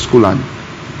got out of school and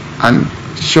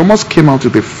she almost came out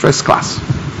with the first class.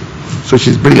 So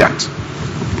she's brilliant.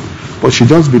 But she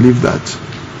just believed that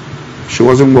she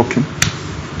wasn't working.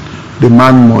 The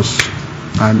man was,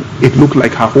 and it looked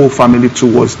like her whole family too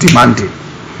was demanding.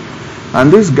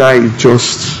 And this guy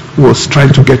just was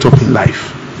trying to get up in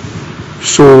life.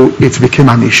 So it became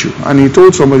an issue. And he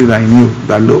told somebody that I knew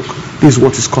that, look, this is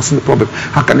what is causing the problem.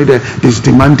 How can this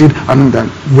demanded and that?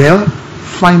 Well,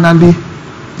 finally,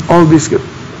 all this,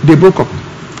 they broke up.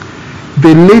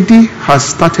 The lady has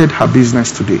started her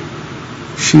business today.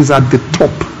 She's at the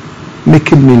top,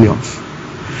 making millions.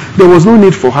 There was no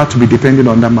need for her to be dependent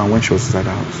on that man when she was inside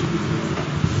the house.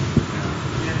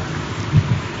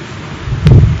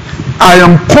 I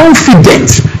am confident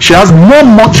she has more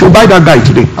money. She'll buy that guy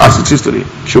today, as it is today.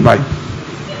 She'll buy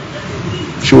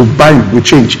him with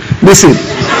change. Listen,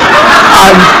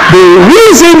 and the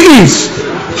reason is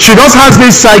she just has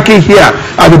this psyche here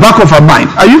at the back of her mind.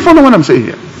 Are you following what I'm saying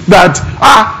here? That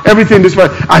everything this way,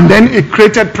 and then it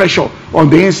created pressure on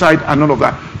the inside and all of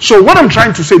that. So what I'm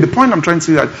trying to say, the point I'm trying to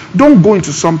say is that don't go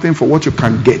into something for what you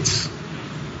can get.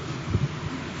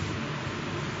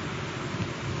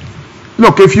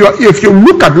 Look, if you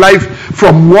look at life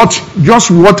from what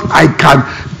I can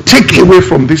take away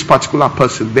from this particular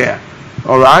person there,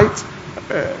 all right,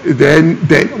 then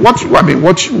what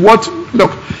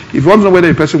look, if you want to know whether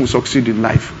a person will succeed in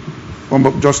life,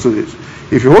 just do this.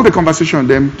 If you hold a conversation with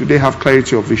them, do they have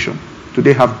clarity of vision? Do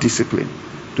they have discipline?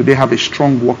 Do they have a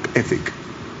strong work ethic?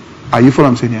 Are you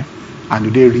following what I'm saying here? And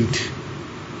do they read?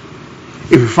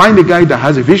 If you find a guy that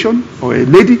has a vision, or a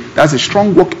lady that has a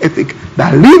strong work ethic,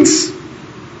 that reads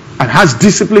and has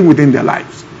discipline within their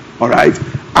lives, all right,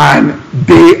 and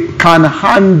they can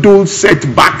handle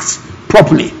setbacks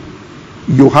properly,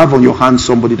 you have on your hands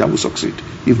somebody that will succeed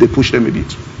if they push them a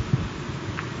bit.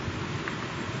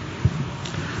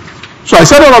 So I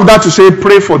said all of that to say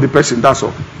pray for the person, that's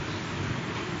all.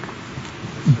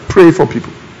 Pray for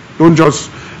people. Don't just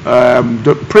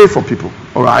pray for people,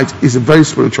 all right? It's a very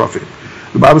spiritual thing.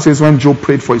 The Bible says when Job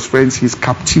prayed for his friends, his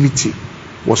captivity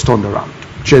was turned around.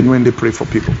 Genuinely pray for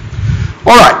people.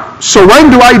 All right, so when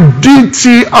do I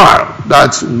DTR?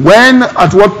 That's when,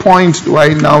 at what point do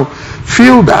I now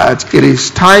feel that it is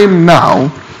time now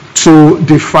to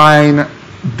define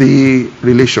the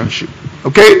relationship?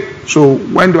 Okay? So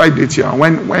when do I date you?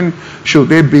 When should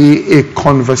there be a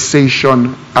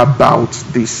conversation about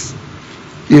this?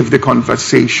 If the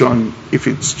conversation, if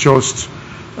it's just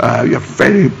you're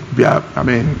very,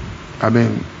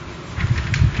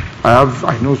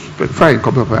 I know a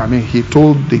friend, he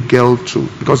told the girl to,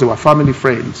 because they were family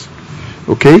friends,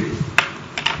 okay?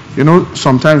 You know,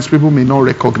 sometimes people may not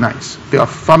recognize. They are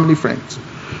family friends.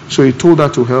 So he told her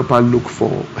to help him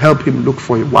look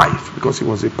for a wife, because he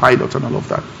was a pilot and all of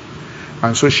that.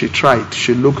 And so she tried.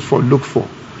 She looked for.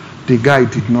 The guy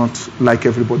did not like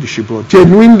everybody she brought.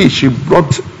 Genuinely, she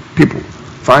brought people.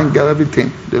 Fine girl,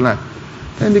 everything. They like.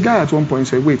 And the guy at one point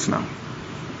said, wait now.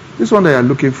 This one that you're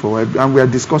looking for, and we are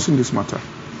discussing this matter.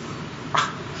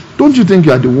 Don't you think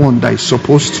you are the one that is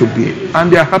supposed to be?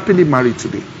 And they are happily married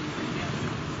today.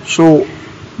 So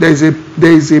there is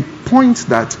a point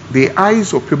that the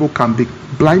eyes of people can be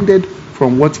blinded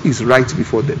from what is right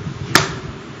before them.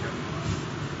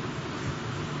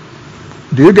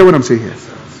 Do you get what I'm saying here?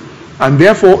 And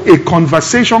therefore, a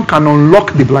conversation can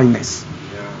unlock the blindness.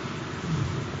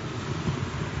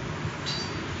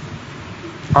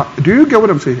 Do you get what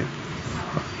I'm saying here?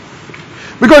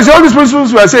 Because all these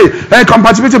principles we are saying,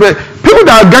 compatibility, but people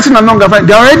that are getting along, they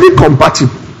are already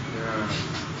compatible.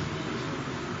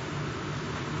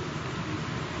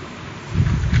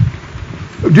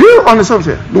 Do you understand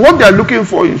here? What they are looking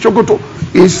for in Shokoto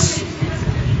is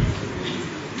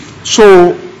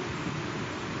so.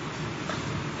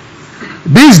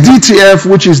 This DTF,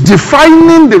 which is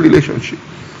defining the relationship.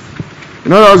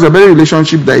 In other words, a very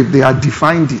relationship that if they had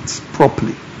defined it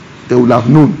properly, they would have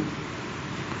known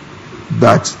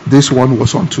that this one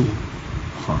was unto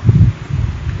her.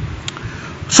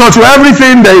 So to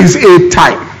everything there is a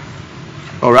time.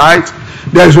 Alright?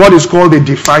 There is what is called a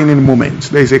defining moment.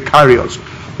 There is a kairos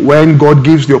when God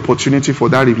gives the opportunity for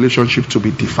that relationship to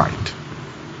be defined.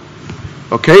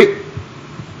 Okay?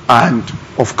 And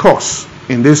of course,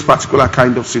 in this particular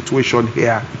kind of situation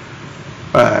here,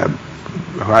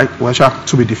 right,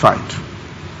 to be defined.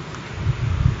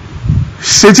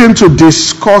 Sitting to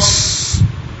discuss,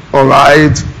 all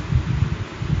right,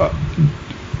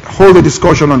 hold a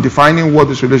discussion on defining what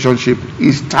this relationship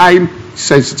is time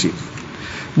sensitive.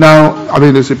 Now,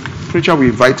 there's a preacher we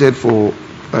invited for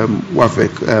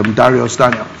Darius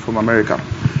Daniel from America.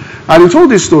 And he told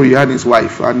this story, he had his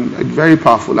wife, and very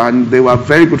powerful, and they were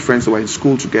very good friends. They were in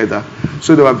school together,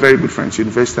 so they were very good friends,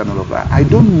 university and all of that. I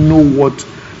don't know what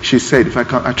she said. If I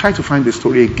tried to find the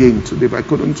story again today, but I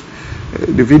couldn't.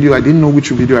 The video, I didn't know which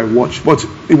video I watched, but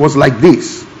it was like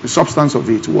this. The substance of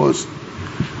it was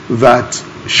that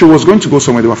she was going to go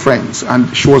somewhere. They were friends, and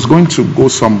she was going to go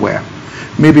somewhere.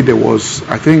 Maybe there was,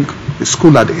 I think, the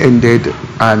school had ended,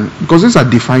 and because these are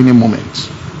defining moments.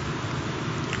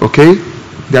 Okay?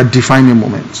 They are defining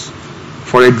moments.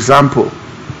 For example,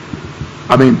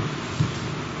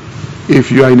 if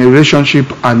you are in a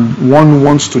relationship and one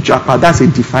wants to japa, that's a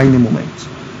defining moment.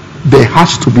 There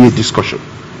has to be a discussion.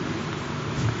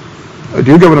 Do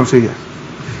you get what I'm saying here?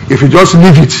 If you just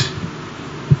leave it,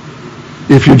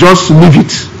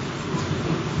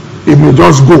 it may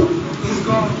just go.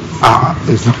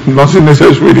 It's nothing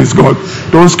necessary, it's gone.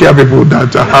 Don't scare people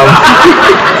that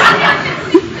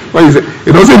what is it?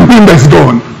 It doesn't mean that it's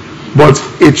gone, but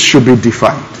it should be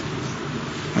defined.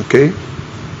 Okay?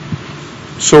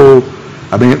 So,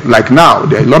 like now,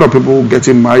 there are a lot of people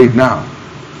getting married now,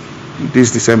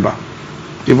 this December.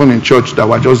 Even in church that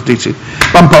were just dating.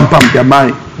 Pam, pam, pam, they're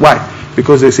married. Why?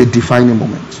 Because there's a defining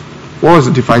moment. What was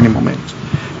the defining moment?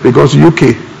 Because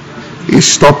UK is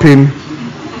stopping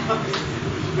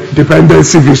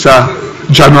dependency visa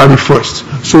January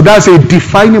 1st. So that's a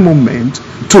defining moment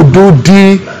to do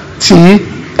DTF.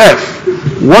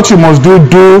 What you must do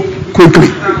quickly.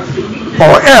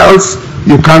 Or else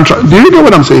you can't try. Do you get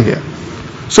what I'm saying here?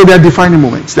 So there are defining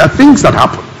moments. There are things that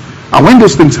happen. And when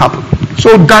those things happen.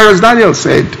 So Darius Daniel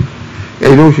said,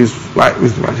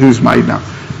 he's married now.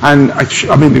 And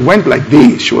it went like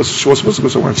this. She was supposed to go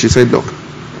somewhere. She said, look,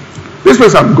 this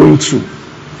place I'm going to,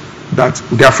 that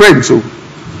they are friends, so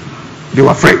they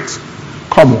were friends.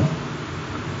 Come on.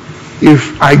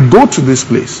 If I go to this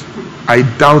place, I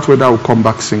doubt whether I will come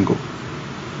back single.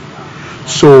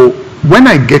 So when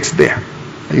I get there,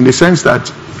 in the sense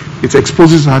that it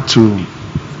exposes her to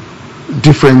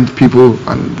different people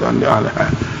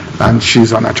and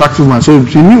she's an attractive woman, so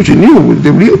she knew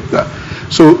the real.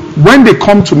 So when they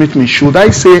come to meet me, should I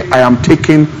say I am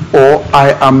taken or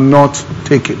I am not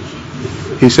taken?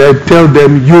 He said, tell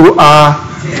them you are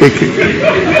taken.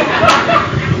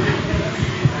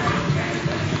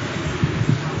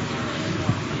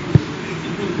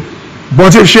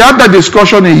 But if she had that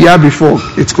discussion a year before,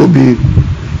 it could be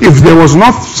if there was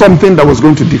not something that was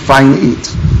going to define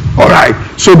it. All right.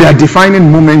 So there are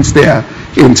defining moments there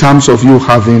in terms of you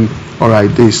having, all right,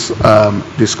 this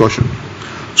discussion.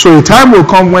 So a time will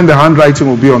come when the handwriting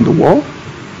will be on the wall.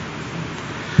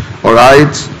 All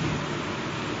right.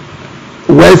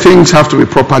 Where things have to be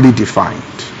properly defined.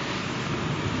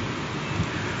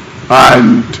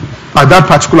 And at that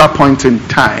particular point in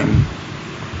time,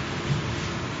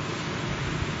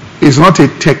 it's not a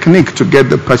technique to get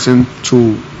the person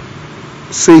to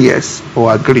say yes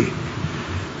or agree.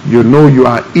 You know you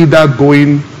are either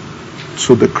going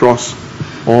to the cross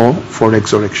or for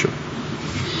resurrection.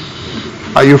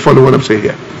 Are you following what I'm saying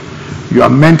here? You are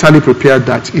mentally prepared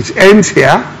that it ends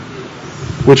here,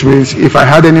 which means if I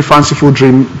had any fanciful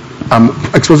dream, I'm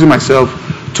exposing myself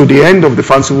to the end of the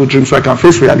fanciful dream so I can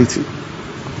face reality.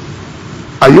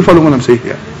 Are you following what I'm saying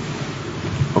here?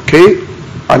 Okay?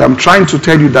 And I'm trying to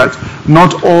tell you that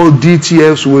not all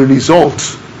DTFs will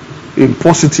result in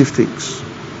positive things.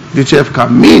 DTF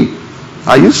can mean,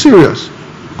 are you serious?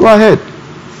 Go ahead.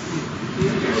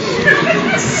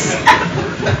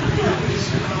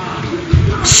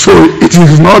 So it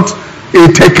is not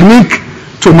a technique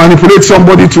to manipulate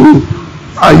somebody to,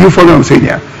 are you following what I'm saying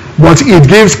here? But it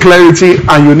gives clarity,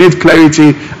 and you need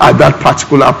clarity at that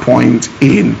particular point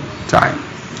in time.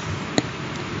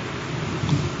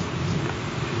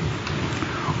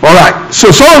 All right,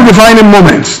 so some of the defining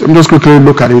moments. Let me just quickly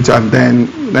look at it, and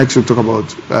then next we'll talk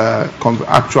about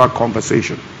actual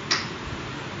conversation.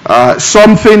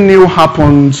 Something new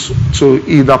happens to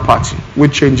either party,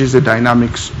 which changes the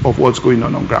dynamics of what's going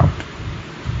on ground.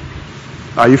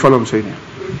 Are you following what I'm saying here?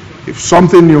 If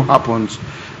something new happens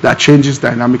that changes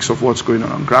dynamics of what's going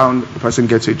on ground, the person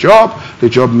gets a job. The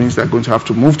job means they're going to have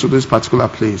to move to this particular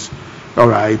place. All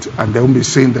right, and they won't be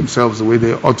seeing themselves the way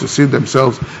they ought to see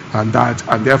themselves, and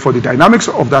therefore the dynamics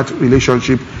of that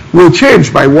relationship will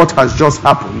change by what has just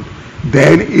happened.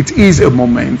 Then it is a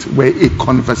moment where a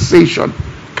conversation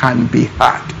can be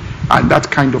had, and that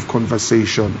kind of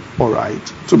conversation, all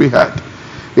right, to be had.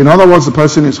 In other words, the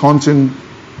person is hunting,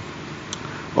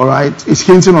 all right, is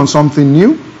hinting on something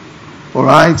new, all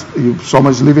right.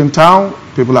 Someone's leaving town,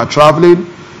 people are traveling.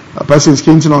 A person is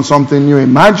hinting on something new.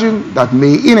 Imagine that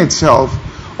may in itself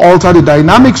alter the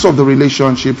dynamics of the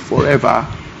relationship forever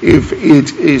if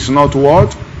it is not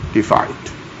what? Defined.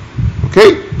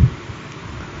 Okay?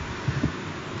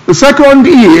 The second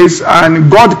is, and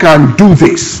God can do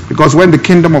this, because when the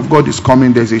kingdom of God is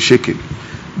coming, there's a shaking.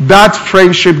 That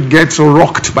friendship gets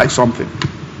rocked by something.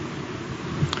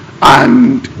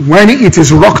 And when it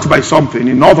is rocked by something,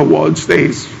 in other words, there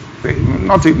is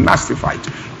not a nasty fight,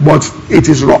 but it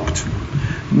is rocked.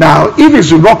 Now, if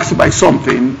it's rocked by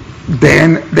something,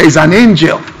 then there is an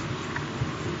angel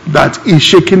that is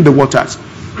shaking the waters,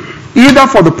 either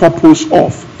for the purpose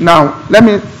of. Now, let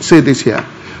me say this here.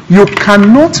 You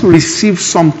cannot receive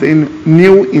something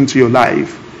new into your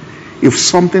life if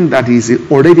something that is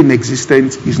already in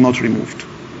existence is not removed.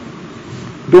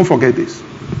 Don't forget this.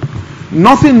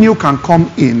 Nothing new can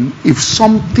come in if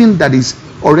something that is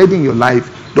already in your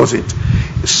life doesn't.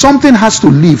 Something has to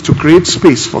leave to create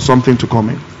space for something to come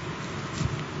in.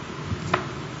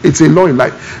 It's a law in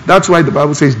life. That's why the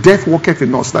Bible says, death worketh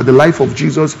in us, that the life of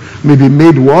Jesus may be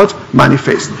made what?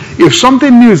 Manifest. If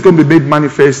something new is going to be made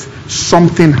manifest,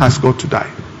 something has got to die.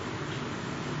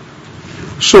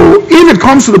 So if it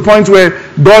comes to the point where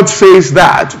God says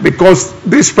that, because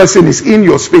this person is in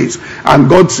your space, and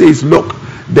God says, look,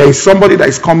 there is somebody that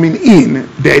is coming in,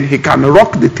 then he can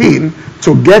rock the thing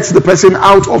to get the person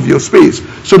out of your space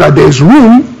so that there's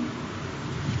room.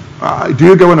 Do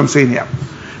you get what I'm saying here?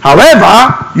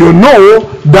 However, you know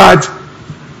that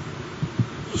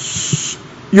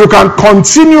you can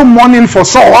continue mourning for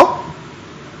Saul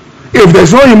if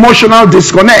there's no emotional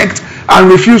disconnect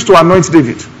and refuse to anoint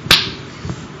David.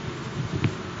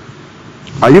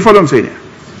 Are you following what I'm saying here?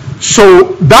 So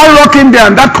that rocking there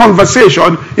and that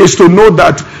conversation is to know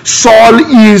that Saul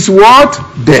is what?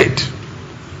 Dead.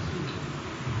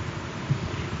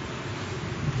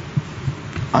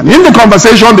 And in the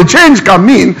conversation, the change can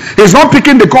mean he's not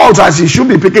picking the calls as he should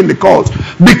be picking the calls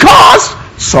because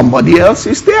somebody else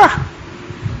is there.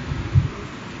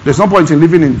 There's no point in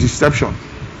living in deception,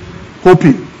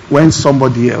 hoping when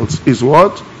somebody else is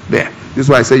what? There. This is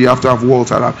why I say you have to have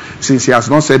walls around. Since he has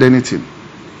not said anything,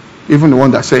 even the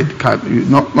one that said,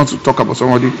 not to talk about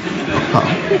somebody.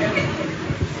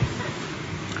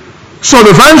 So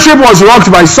the friendship was rocked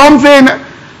by something,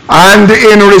 and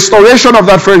in restoration of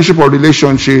that friendship or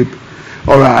relationship,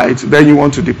 all right, then you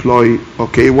want to deploy,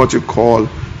 okay, what you call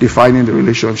defining the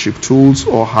relationship tools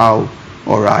or how,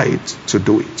 all right, to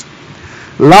do it.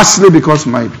 Lastly, because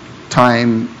my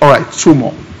time, all right, two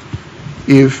more.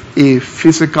 if a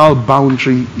physical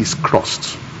boundary is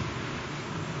crossed.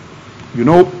 You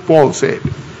know, Paul said,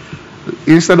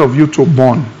 instead of you to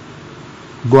born,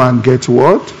 go and get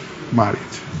what? Married.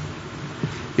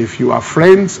 If you are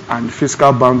friends and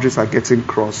physical boundaries are getting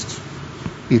crossed,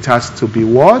 it has to be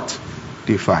what?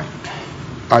 Defined.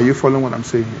 Are you following what I'm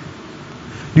saying here?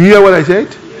 Do you hear what I said?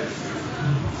 Yes.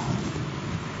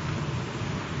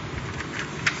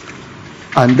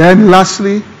 And then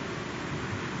lastly,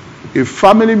 if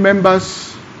family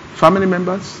members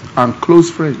and close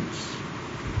friends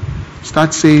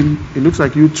start saying, it looks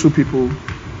like you two people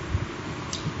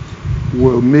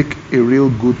will make a real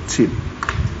good team.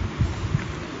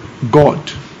 God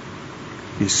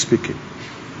is speaking.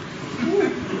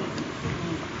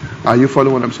 Are you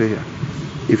following what I'm saying here?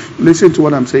 Listen to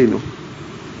what I'm saying now.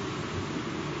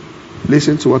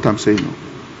 Listen to what I'm saying now.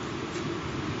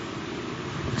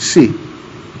 See,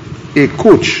 a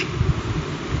coach,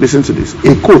 listen to this,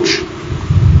 a coach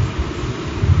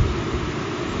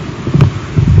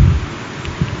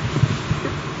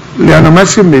Lionel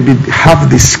Messi maybe have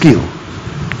the skill,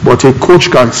 but a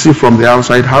coach can see from the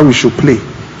outside how he should play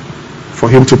for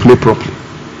him to play properly.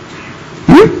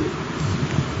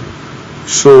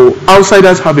 So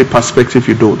outsiders have a perspective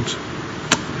you don't.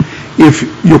 If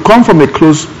you come from a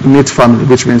close-knit family,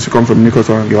 which means you come from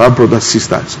Nicoton, you have brothers,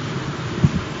 sisters,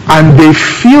 and they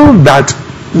feel that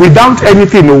without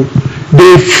anything,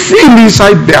 they feel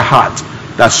inside their heart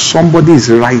that somebody is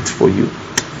right for you.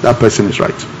 That person is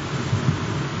right.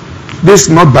 This is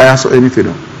not bias or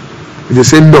anything. They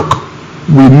say, look,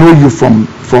 we know you from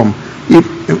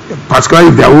particularly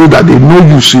if they are older, they know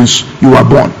you since you were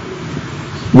born.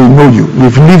 We know you.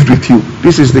 We've lived with you.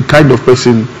 This is the kind of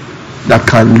person that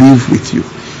can live with you.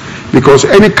 Because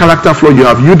any character flaw you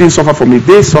have, you didn't suffer from it.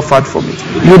 They suffered from it.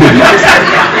 You did not.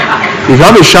 If you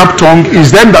have a sharp tongue,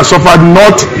 it's them that suffered,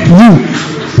 not you.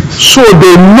 So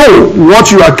they know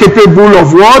what you are capable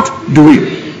of what? Doing.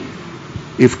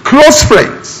 If close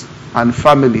friends and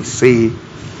family say,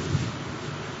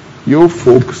 you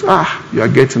folks, you are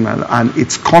getting, and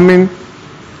it's coming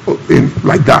in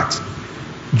like that,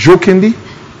 jokingly,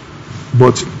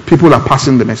 but people are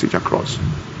passing the message across,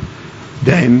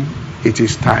 then it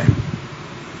is time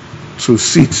to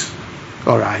sit,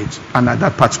 all right, and at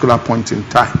that particular point in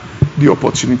time, the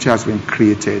opportunity has been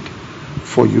created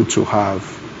for you to have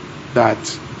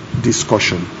that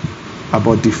discussion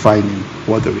about defining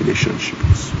what the relationship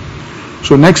is.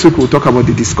 So next week we'll talk about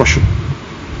the discussion,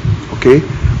 okay?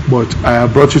 But I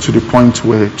have brought you to the point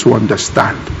where to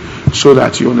understand, so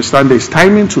that you understand there's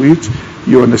timing to it.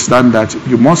 You understand that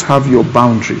you must have your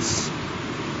boundaries.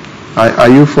 Are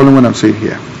you following what I'm saying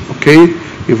here? Okay?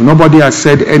 If nobody has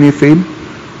said anything,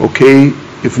 okay?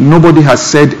 If nobody has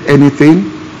said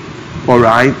anything, all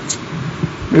right?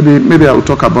 Maybe I will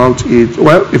talk about it.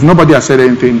 Well, if nobody has said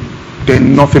anything,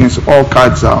 then nothing is, all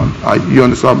cards down. You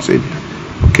understand what I'm saying?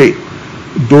 Okay.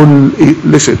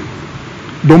 Listen.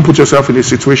 Don't put yourself in a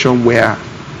situation where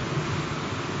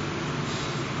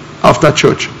after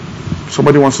church,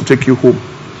 somebody wants to take you home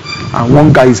and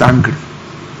one guy is angry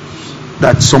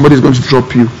that somebody is going to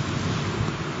drop you,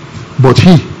 but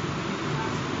he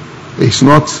is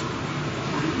not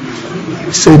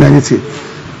saying anything,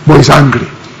 but he's angry.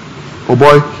 Oh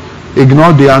boy,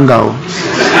 ignore the anger.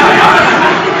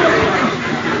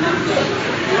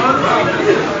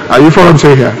 Are you following what I'm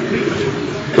saying here?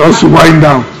 Just wind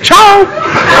down. Ciao.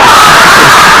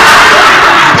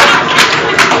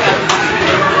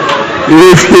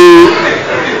 If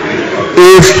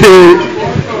he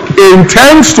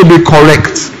intends to be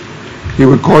correct, he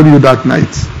will call you that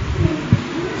night.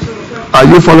 Are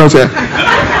you following what I'm saying?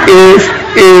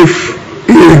 If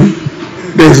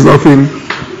there's nothing,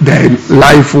 then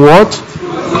life what?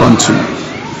 Continue.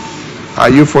 Are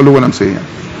you following what I'm saying?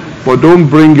 But don't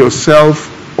bring yourself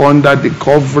under the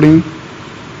covering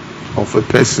of a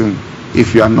person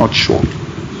if you are not sure.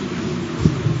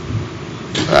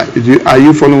 Are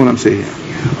you following what I'm saying here?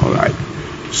 All right.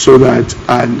 So that,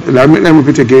 and let me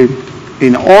repeat again,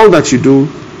 in all that you do,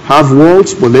 have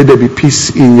words, but let there be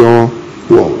peace in your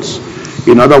words.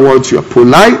 In other words, you are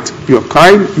polite, you are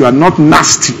kind, you are not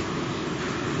nasty.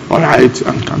 All right,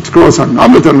 and can't cross, and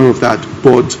I'm not telling you of that,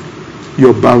 but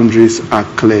your boundaries are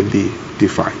clearly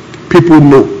defined. People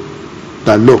know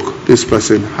that, look, this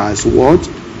person has what?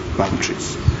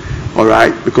 Boundaries. All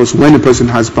right, because when a person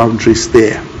has boundaries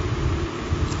there,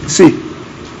 see,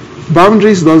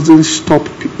 boundaries doesn't stop.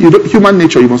 Human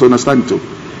nature, you must understand it too.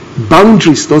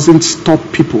 Boundaries doesn't stop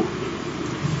people.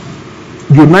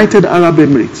 United Arab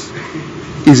Emirates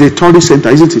is a tourist center,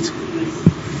 isn't it?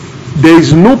 There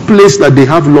is no place that they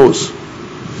have laws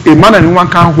A man and a woman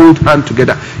can't hold hands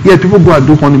together. Yeah, people go and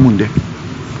do honeymoon there.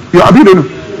 You don't know.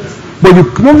 But you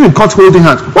can't cut holding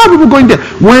hands. Why are people going there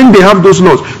when they have those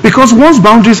laws? Because once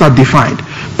boundaries are defined,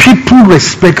 people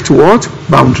respect what?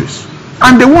 Boundaries.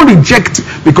 And they won't reject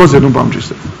because there are no boundaries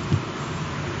there.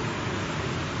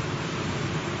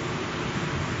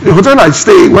 The hotel I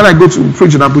stay, when I go to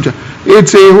preach in Abuja,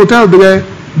 it's a hotel where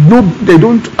they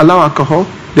don't allow alcohol,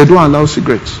 they don't allow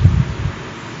cigarettes.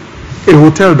 A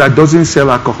hotel that doesn't sell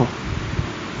alcohol.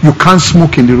 You can't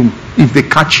smoke in the room if they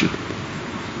catch you.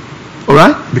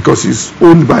 Alright? Because it's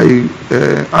owned by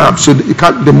Arab, so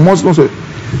the Muslims,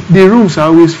 the rooms are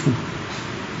always full.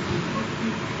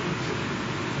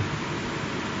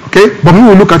 Okay? But people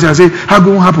will look at it and say, how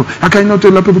can it happen? How can you not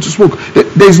allow people to smoke?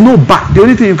 There is no bar. The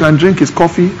only thing you can drink is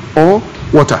coffee or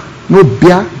water. No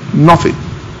beer, nothing.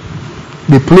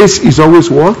 The place is always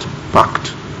what?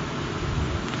 Packed.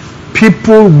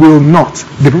 People will not.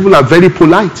 The people are very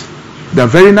polite. They are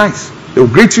very nice. They will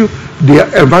greet you.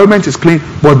 The environment is clean.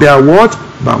 But there are what?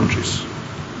 Boundaries.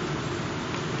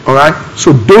 Alright?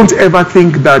 So don't ever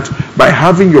think that by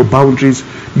having your boundaries,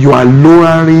 you are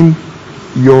lowering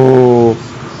your...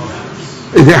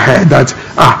 that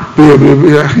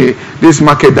this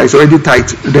market that is already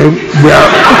tight, then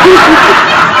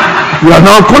we are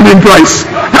now calling price.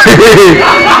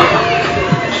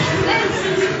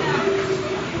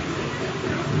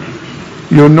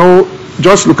 You know,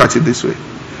 just look at it this way.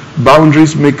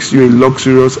 Boundaries makes you a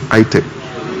luxurious item.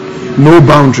 No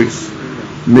boundaries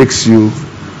makes you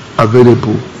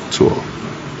available to all.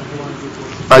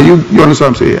 You understand what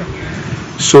I'm saying here?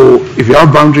 So if you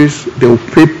have boundaries, they will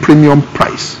pay premium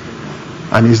price.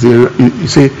 And you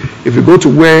see, if you go to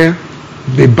where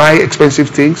they buy expensive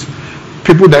things,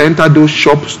 people that enter those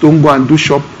shops don't go and do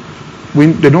shop.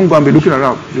 They don't go and be looking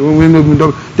around.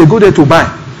 They go there to buy.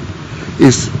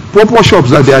 It's proper shops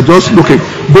that they are just looking.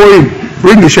 Go in,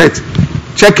 bring the shirt,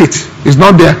 check it. It's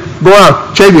not there. Go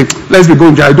out, check it. Let's be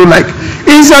going. I don't like.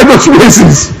 Inside those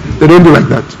places, they don't do like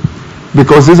that.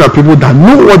 Because these are people that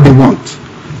know what they want.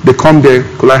 They come there,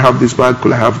 could I have this bag,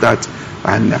 could I have that?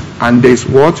 And there's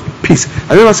what? Peace.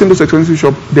 Have you ever seen those expensive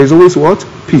shops? There's always what?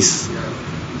 Peace.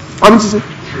 What did you say?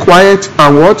 Quiet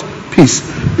and what? Peace.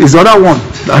 Is the other one.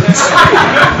 That's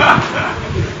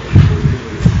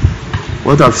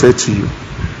what I've said to you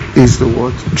is the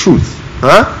word truth.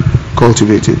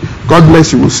 Cultivated. God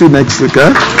bless you. We'll see you next week.